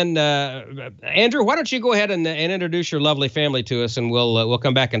 And then, Andrew, why don't you go ahead and introduce your lovely family to us, and we'll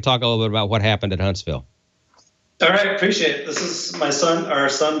come back and talk a little bit about what happened at Huntsville. All right, appreciate it. This is our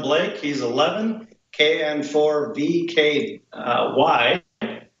son Blake. He's 11, KN4VKY.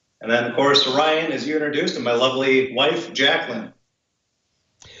 And then, of course, Ryan, as you introduced, and my lovely wife, Jacqueline.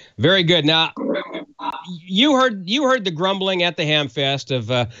 Very good. Now, you heard the grumbling at the Hamfest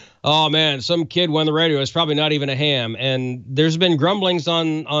of, oh man, some kid won the radio. It's probably not even a ham. And there's been grumblings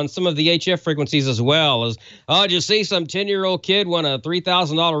on some of the HF frequencies as well. As, oh, did you see some 10-year-old kid won a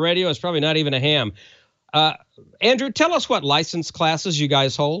 $3,000 radio? It's probably not even a ham. Andrew, tell us what license classes you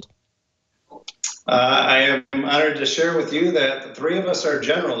guys hold. I am honored to share with you that the 3 of us are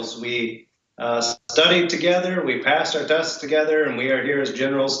generals. We studied together, we passed our tests together, and we are here as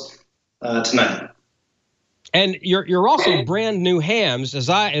generals tonight. And you're also brand new hams, as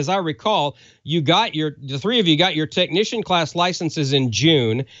I recall. The 3 of you got your technician class licenses in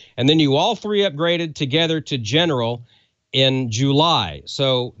June, and then you all 3 upgraded together to general in July.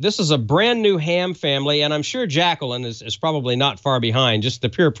 So this is a brand new ham family, and I'm sure Jacqueline is probably not far behind. Just the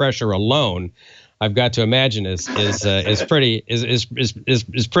peer pressure alone, I've got to imagine is pretty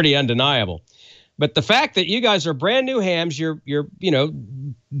undeniable. But the fact that you guys are brand new hams, you're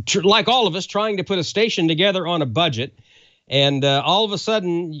like all of us, trying to put a station together on a budget, and all of a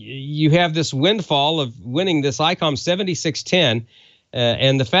sudden you have this windfall of winning this ICOM 7610,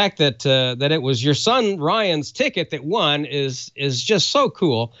 and the fact that it was your son Ryan's ticket that won is just so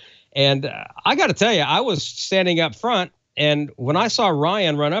cool. And I got to tell you, I was standing up front, and when I saw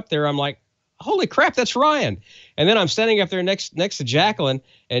Ryan run up there, I'm like, holy crap, that's Ryan. And then I'm standing up there next to Jacqueline,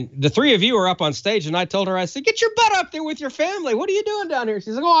 and the 3 of you are up on stage, and I told her, I said, get your butt up there with your family. What are you doing down here?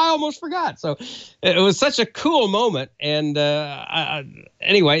 She's like, oh, I almost forgot. So it was such a cool moment. And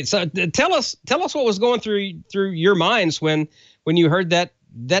anyway, so tell us what was going through your minds when you heard that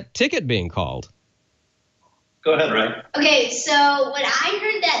ticket being called. Go ahead, Ryan. Okay, so when I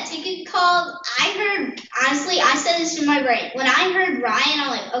heard that ticket called, honestly, I said this in my brain. When I heard Ryan,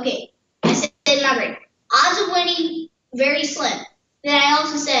 I'm like, okay, I said in my brain, odds of winning, very slim. Then I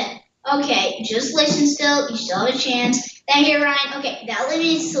also said, okay, just listen still. You still have a chance. Then I hear Ryan, okay, that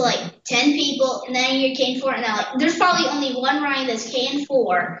limits to like 10 people. And then I hear KN4, and there's probably only one Ryan that's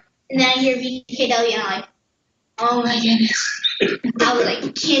KN4. And then I hear VKW, and I'm like, Oh my goodness. I was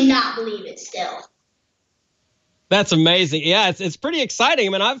like, cannot believe it still. That's amazing. Yeah, it's pretty exciting.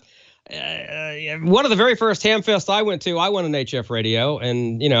 I mean, I've one of the very first Hamfest I went to, I won an HF radio,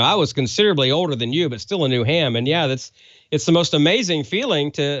 and I was considerably older than you, but still a new ham. And yeah, it's the most amazing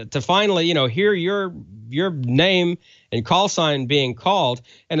feeling to finally hear your name and call sign being called,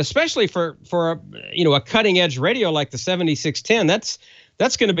 and especially for a cutting edge radio like the 7610.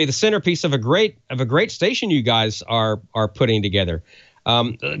 That's going to be the centerpiece of a great station you guys are putting together.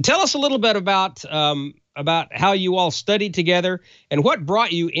 Tell us a little bit about how you all studied together and what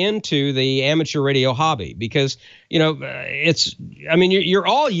brought you into the amateur radio hobby, because you're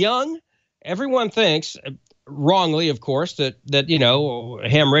all young. Everyone thinks, wrongly of course, that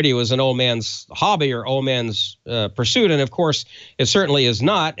ham radio is an old man's hobby or old man's pursuit, and of course it certainly is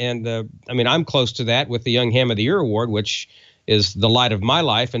not. And I'm close to that with the Young Ham of the Year award, which is the light of my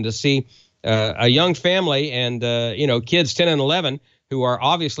life. And to see a young family and kids 10 and 11 who are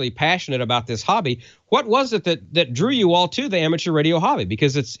obviously passionate about this hobby. What was it that drew you all to the amateur radio hobby?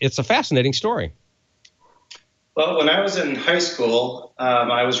 Because it's a fascinating story. Well, when I was in high school,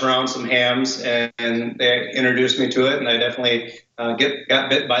 I was around some hams, and they introduced me to it, and I definitely got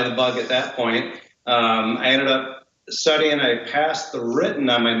bit by the bug at that point. I ended up studying. I passed the written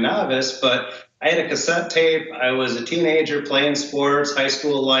on my novice, but I had a cassette tape. I was a teenager playing sports, high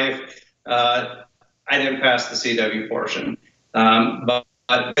school life. I didn't pass the CW portion. But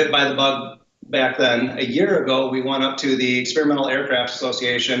bit by the bug back then. A year ago, we went up to the Experimental Aircraft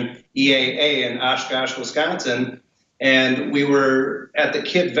Association, EAA, in Oshkosh, Wisconsin, and we were at the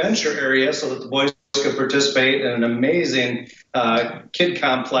Kid Venture area so that the boys could participate in an amazing kid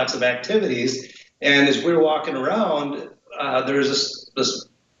complex of activities. And as we were walking around, there was this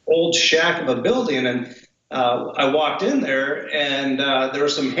old shack of a building, and I walked in there, and there were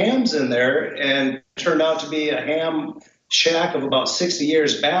some hams in there, and it turned out to be a ham shack of about 60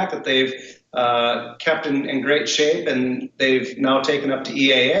 years back that they've kept in great shape, and they've now taken up to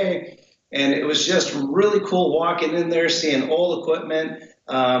EAA. And it was just really cool walking in there, seeing old equipment,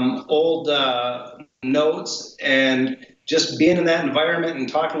 old notes, and just being in that environment and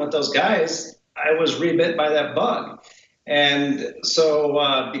talking with those guys. I was rebit by that bug. And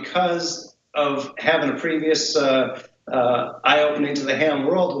so because of having a previous eye-opening to the ham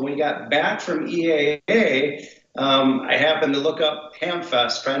world, when we got back from EAA, I happened to look up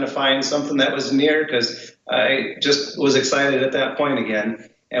Hamfest, trying to find something that was near, because I just was excited at that point again.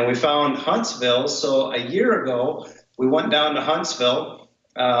 And we found Huntsville. So a year ago, we went down to Huntsville.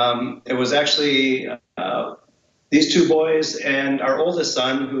 It was actually these two boys and our oldest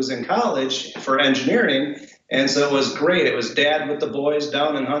son, who's in college for engineering. And so it was great. It was Dad with the boys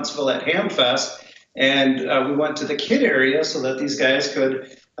down in Huntsville at Hamfest. And we went to the kid area so that these guys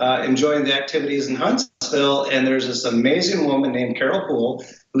could enjoy the activities in Huntsville. And there's this amazing woman named Carol Poole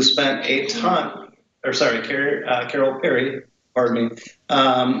who spent Carol Perry, pardon me,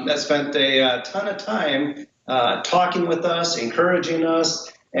 that spent a ton of time talking with us, encouraging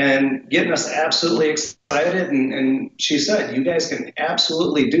us, and getting us absolutely excited. And she said, you guys can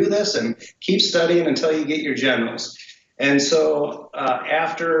absolutely do this and keep studying until you get your generals. And so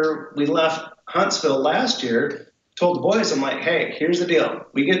after we left Huntsville last year, told the boys, I'm like, hey, here's the deal.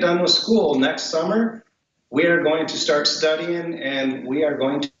 We get done with school next summer, we are going to start studying, and we are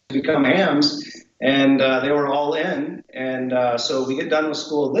going to become hams. And they were all in. And so we get done with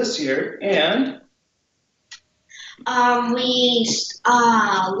school this year, and we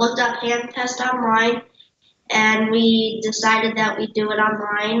looked up Hamfest online, and we decided that we'd do it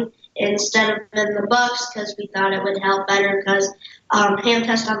online instead of in the books, because we thought it would help better, because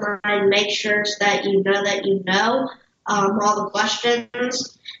Hamfest online makes sure that you know all the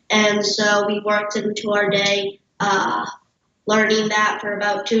questions. And so we worked into our day learning that for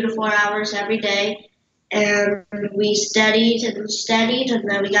about 2 to 4 hours every day. And we studied, and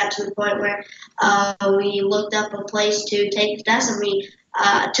then we got to the point where we looked up a place to take the test, and we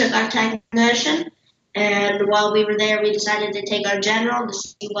took our technician. And while we were there, we decided to take our general to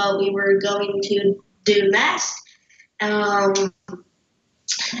see what we were going to do next. And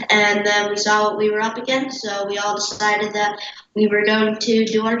then we saw what we were up against, so we all decided that we were going to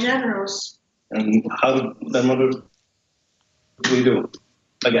do our generals. And what did we do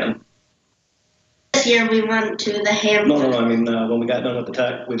again? This year we went to the ham. No. I mean, when we got done with the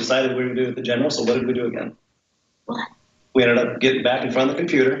tech, we decided we were going to do the general. So what did we do again? What? We ended up getting back in front of the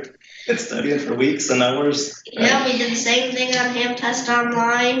computer and studying for weeks and hours. Yeah, we did the same thing on Hamfest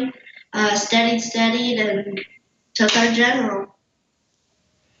online. Studied, and took our general.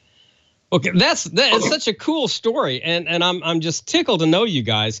 Okay, that's such a cool story, and I'm just tickled to know you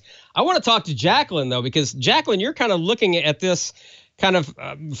guys. I want to talk to Jacqueline though, because Jacqueline, you're kind of looking at this kind of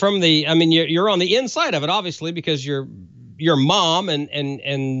from the. I mean, you're on the inside of it, obviously, because you're mom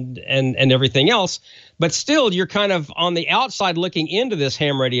and everything else, but still, you're kind of on the outside looking into this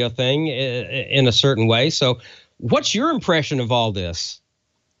ham radio thing in a certain way. So, what's your impression of all this?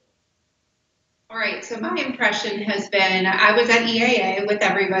 All right, so my impression has been, I was at EAA with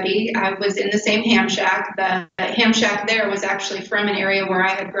everybody. I was in the same ham shack. The ham shack there was actually from an area where I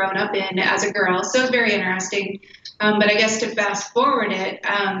had grown up in as a girl, so it was very interesting. But I guess to fast forward it,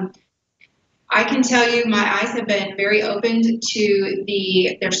 I can tell you my eyes have been very opened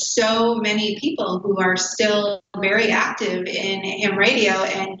to there's so many people who are still very active in ham radio.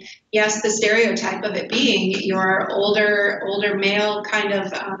 And yes, the stereotype of it being your older male kind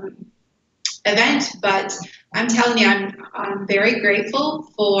of event, but I'm telling you, I'm very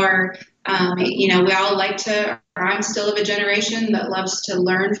grateful for, we all like to, or I'm still of a generation that loves to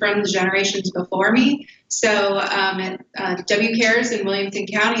learn from the generations before me. So at WCARES in Williamson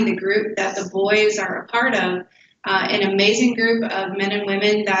County, the group that the boys are a part of, an amazing group of men and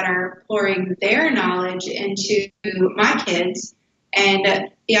women that are pouring their knowledge into my kids, and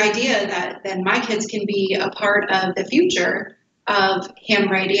the idea that then my kids can be a part of the future of ham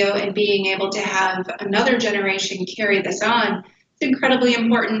radio and being able to have another generation carry this on, it's incredibly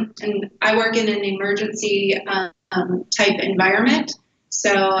important. And I work in an emergency type environment,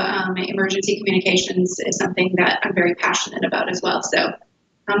 so emergency communications is something that I'm very passionate about as well. So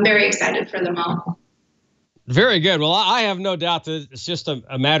I'm very excited for them all. Very good. Well, I have no doubt that it's just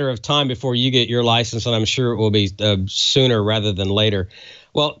a matter of time before you get your license, and I'm sure it will be sooner rather than later.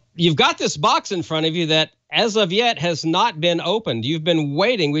 Well, you've got this box in front of you that, as of yet, has not been opened. You've been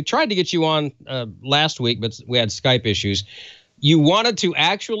waiting. We tried to get you on last week, but we had Skype issues. You wanted to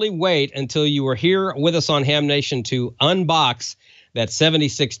actually wait until you were here with us on Ham Nation to unbox that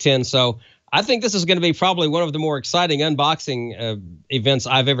 7610. So I think this is going to be probably one of the more exciting unboxing events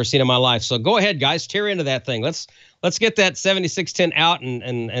I've ever seen in my life. So go ahead, guys, tear into that thing. Let's get that 7610 out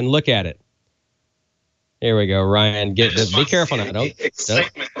and look at it. Here we go, Ryan. Be careful now.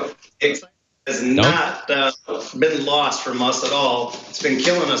 Excitement has not been lost from us at all. It's been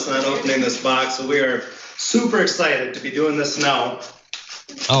killing us not opening this box, so we are super excited to be doing this now.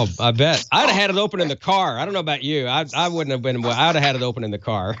 Oh, I bet. I'd have had it open in the car. I don't know about you. I wouldn't have been. I'd have had it open in the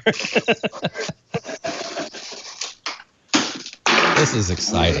car. This is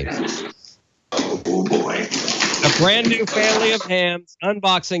exciting. Oh, boy. A brand new family of hams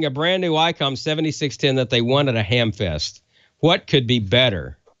unboxing a brand new ICOM 7610 that they won at a HamFest. What could be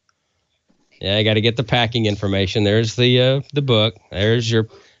better? Yeah, I got to get the packing information. There's the book. There's your.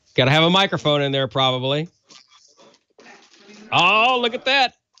 Got to have a microphone in there probably. Oh, look at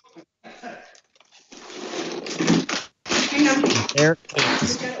that. There.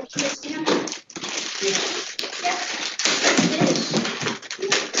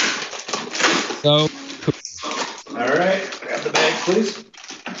 So cool. All right. Grab the bag, please.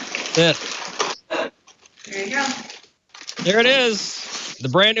 That's it. There you go. There it is. The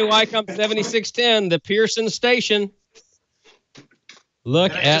brand new ICOM 7610, the Pearson station.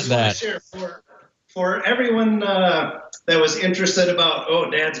 Look at that. Share for everyone that was interested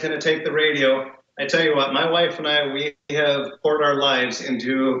about, Dad's going to take the radio. I tell you what, my wife and I, we have poured our lives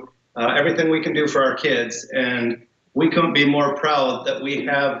into everything we can do for our kids, and we couldn't be more proud that we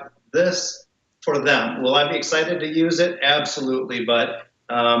have this for them. Will I be excited to use it? Absolutely, but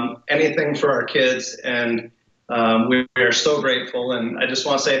anything for our kids, and we are so grateful. And I just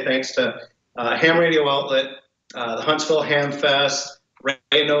want to say thanks to Ham Radio Outlet, the Huntsville Hamfest,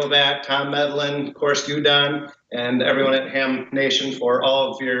 Ray Novak, Tom Medlin, of course, you, Don, and everyone at Ham Nation for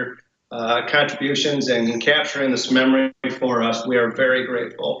all of your contributions and capturing this memory for us. We are very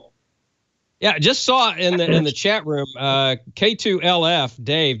grateful. Yeah, just saw in the chat room, K2LF,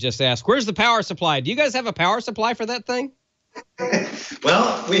 Dave just asked, where's the power supply? Do you guys have a power supply for that thing?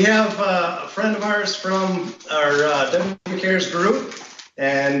 Well, we have a friend of ours from our WCARES group,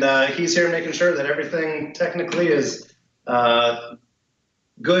 and he's here making sure that everything technically is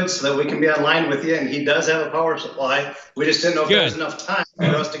good so that we can be online with you, and he does have a power supply. We just didn't know if there was enough time for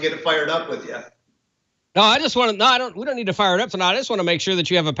us to get it fired up with you. No, I just want to. We don't need to fire it up tonight. I just want to make sure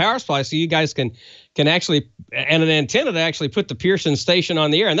that you have a power supply so you guys can actually, and an antenna to actually put the Pearson station on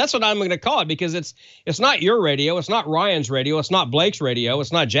the air. And that's what I'm going to call it, because it's not your radio, it's not Ryan's radio, it's not Blake's radio,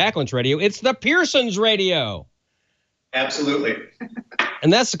 it's not Jacqueline's radio, it's the Pearson's radio. Absolutely.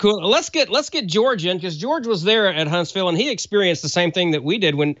 And that's the cool. Let's get George in, because George was there at Huntsville and he experienced the same thing that we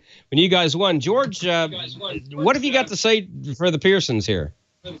did when you guys won. George, what have you got to say for the Pearsons here?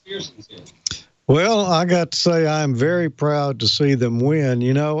 Well, I got to say I'm very proud to see them win.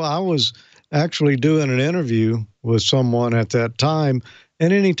 You know, I was actually doing an interview with someone at that time,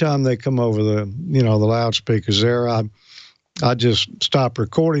 and anytime they come over the loudspeakers there, I just stop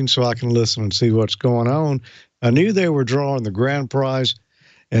recording so I can listen and see what's going on. I knew they were drawing the grand prize,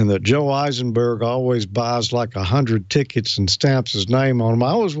 and that Joe Eisenberg always buys like 100 tickets and stamps his name on them.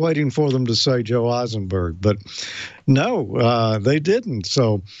 I was waiting for them to say Joe Eisenberg, but no, they didn't.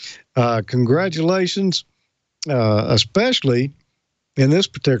 So congratulations, especially in this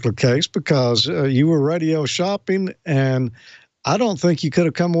particular case, because you were radio shopping, and I don't think you could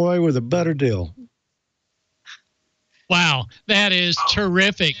have come away with a better deal. Wow, that is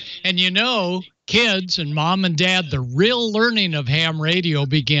terrific. And you know, kids and mom and dad, the real learning of ham radio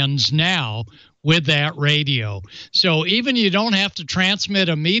begins now with that radio. So even you don't have to transmit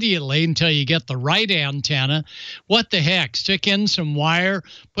immediately until you get the right antenna. What the heck? Stick in some wire,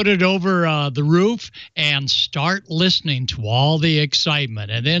 put it over the roof, and start listening to all the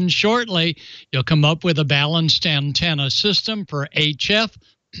excitement. And then shortly, you'll come up with a balanced antenna system for HF,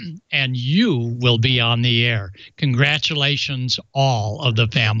 and you will be on the air. Congratulations, all of the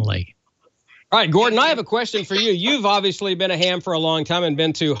family. All right, Gordon, I have a question for you. You've obviously been a ham for a long time and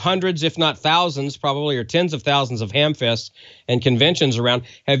been to hundreds, if not thousands, probably, or tens of thousands of Hamfests and conventions around.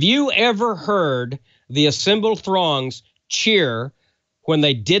 Have you ever heard the assembled throngs cheer when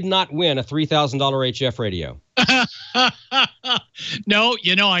they did not win a $3,000 HF radio? No,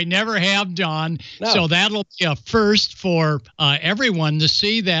 you know, I never have, Don. No. So that'll be a first for everyone to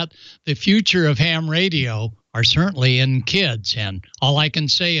see that the future of ham radio are certainly in kids. And all I can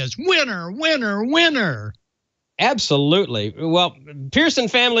say is winner, winner, winner. Absolutely. Well, Pearson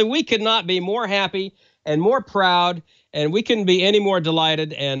family, we could not be more happy and more proud, and we couldn't be any more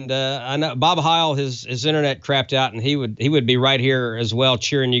delighted. And I know Bob Heil, his internet crapped out, and he would be right here as well,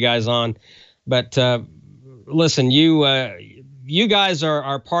 cheering you guys on. But listen, you guys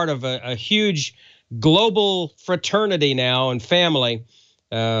are part of a huge global fraternity now and family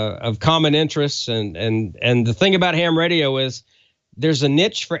of common interests. And the thing about ham radio is there's a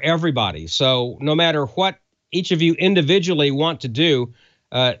niche for everybody. So no matter what each of you individually want to do,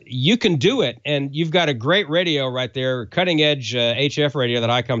 you can do it. And you've got a great radio right there, cutting edge HF radio, that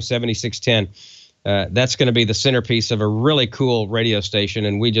ICOM 7610. That's going to be the centerpiece of a really cool radio station.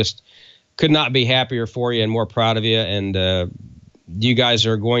 And we just could not be happier for you and more proud of you. And you guys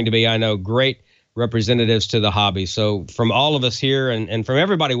are going to be, I know, great representatives to the hobby. So from all of us here and from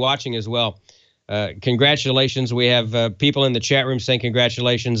everybody watching as well, congratulations. We have people in the chat room saying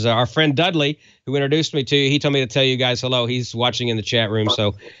congratulations. Our friend Dudley, who introduced me to you, he told me to tell you guys hello. He's watching in the chat room,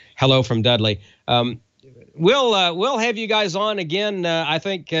 so hello from Dudley. We'll have you guys on again. I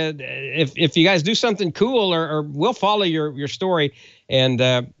think if you guys do something cool, or we'll follow your story, and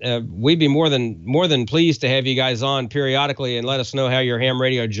we'd be more than pleased to have you guys on periodically and let us know how your ham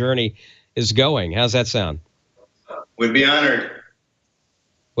radio journey is going. How's that sound? We'd be honored.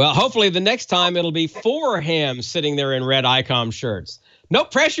 Well, hopefully the next time it'll be 4 hams sitting there in red ICOM shirts. No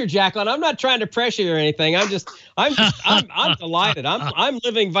pressure, Jacqueline. I'm not trying to pressure you or anything. I'm delighted. I'm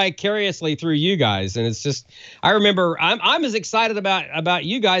living vicariously through you guys, and it's just, I remember I'm as excited about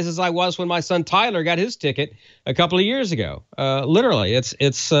you guys as I was when my son Tyler got his ticket a couple of years ago. Literally,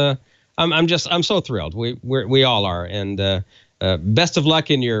 I'm so thrilled. We all are, and best of luck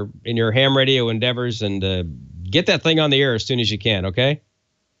in your ham radio endeavors, and get that thing on the air as soon as you can. Okay.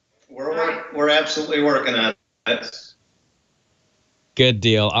 We're absolutely working on it. Good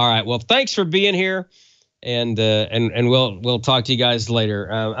deal. All right. Well, thanks for being here, and we'll talk to you guys later.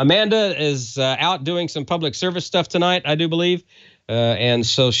 Amanda is out doing some public service stuff tonight, I do believe, and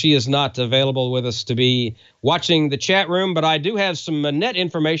so she is not available with us to be watching the chat room. But I do have some net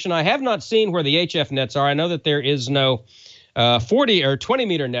information. I have not seen where the HF nets are. I know that there is no 40 or 20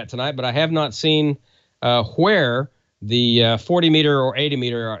 meter net tonight, but I have not seen where the 40 meter or 80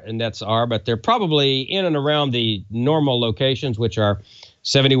 meter nets are, but they're probably in and around the normal locations, which are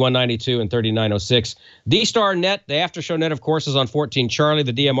 7192 and 3906. D-Star net, the after show net, of course, is on 14 Charlie.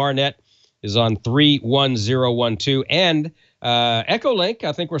 The DMR net is on 31012. And Echolink,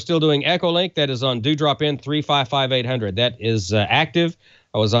 I think we're still doing Echolink. That is on Dewdrop in 355800. That is active.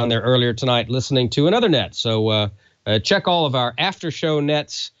 I was on there earlier tonight listening to another net. So check all of our after show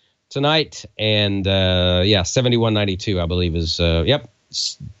nets tonight, and 7192 I believe is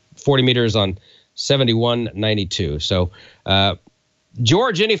 40 meters on 7192. So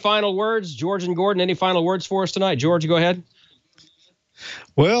George, any final words? George and Gordon, any final words for us tonight? George, go ahead.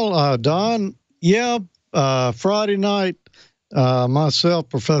 Well, Don, Friday night Myself,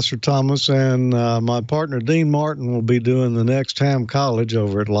 Professor Thomas, and my partner Dean Martin will be doing the next Ham College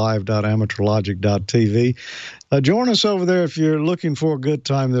over at live.amateurlogic.tv. Join us over there if you're looking for a good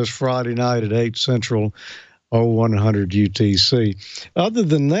time this Friday night at 8 Central, 0100 UTC. Other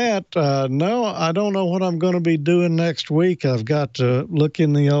than that, no, I don't know what I'm going to be doing next week. I've got to look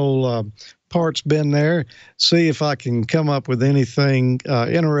in the old parts bin there, see if I can come up with anything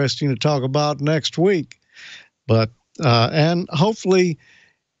interesting to talk about next week. But and hopefully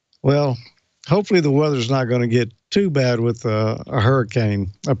the weather's not going to get too bad with a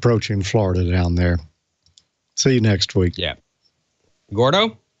hurricane approaching Florida down there. See you next week. Yeah.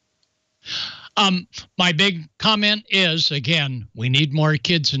 Gordo? My big comment is, again, we need more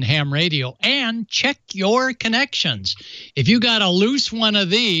kids in ham radio, and check your connections. If you got a loose one of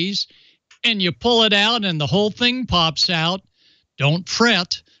these and you pull it out and the whole thing pops out, don't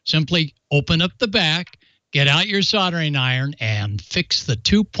fret. Simply open up the back, get out your soldering iron, and fix the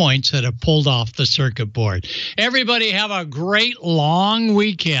 2 points that have pulled off the circuit board. Everybody have a great long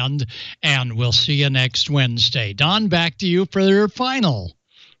weekend, and we'll see you next Wednesday. Don, back to you for your final.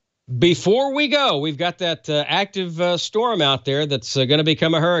 Before we go, we've got that active storm out there that's going to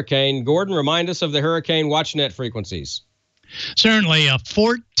become a hurricane. Gordon, remind us of the hurricane WatchNet frequencies. Certainly,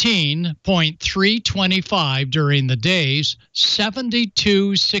 14.325 during the days,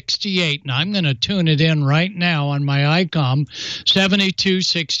 7268. And I'm going to tune it in right now on my ICOM,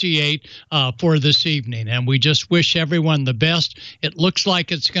 7268 for this evening. And we just wish everyone the best. It looks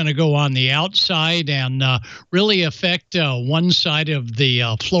like it's going to go on the outside and really affect one side of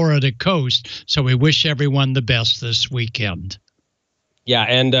the Florida coast. So we wish everyone the best this weekend. Yeah,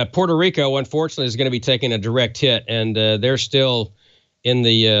 and Puerto Rico, unfortunately, is going to be taking a direct hit, and they're still in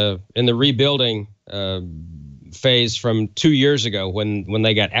the rebuilding phase from 2 years ago when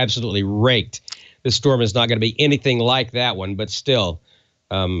they got absolutely raked. This storm is not going to be anything like that one, but still,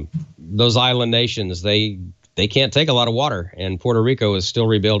 those island nations, they can't take a lot of water, and Puerto Rico is still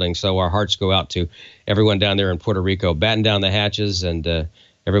rebuilding. So our hearts go out to everyone down there in Puerto Rico, batten down the hatches, and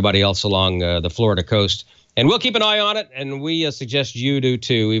everybody else along the Florida coast. And we'll keep an eye on it, and we suggest you do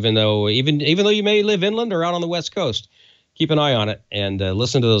too, even though you may live inland or out on the West Coast. Keep an eye on it and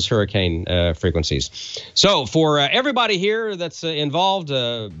listen to those hurricane frequencies. So for everybody here that's involved,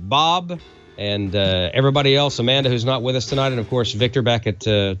 Bob and everybody else, Amanda, who's not with us tonight, and, of course, Victor back at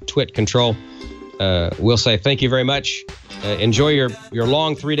Twit Control, we'll say thank you very much. Enjoy your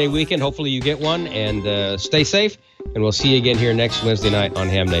long 3-day weekend. Hopefully you get one, and stay safe. And we'll see you again here next Wednesday night on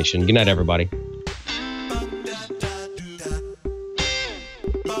Ham Nation. Good night, everybody.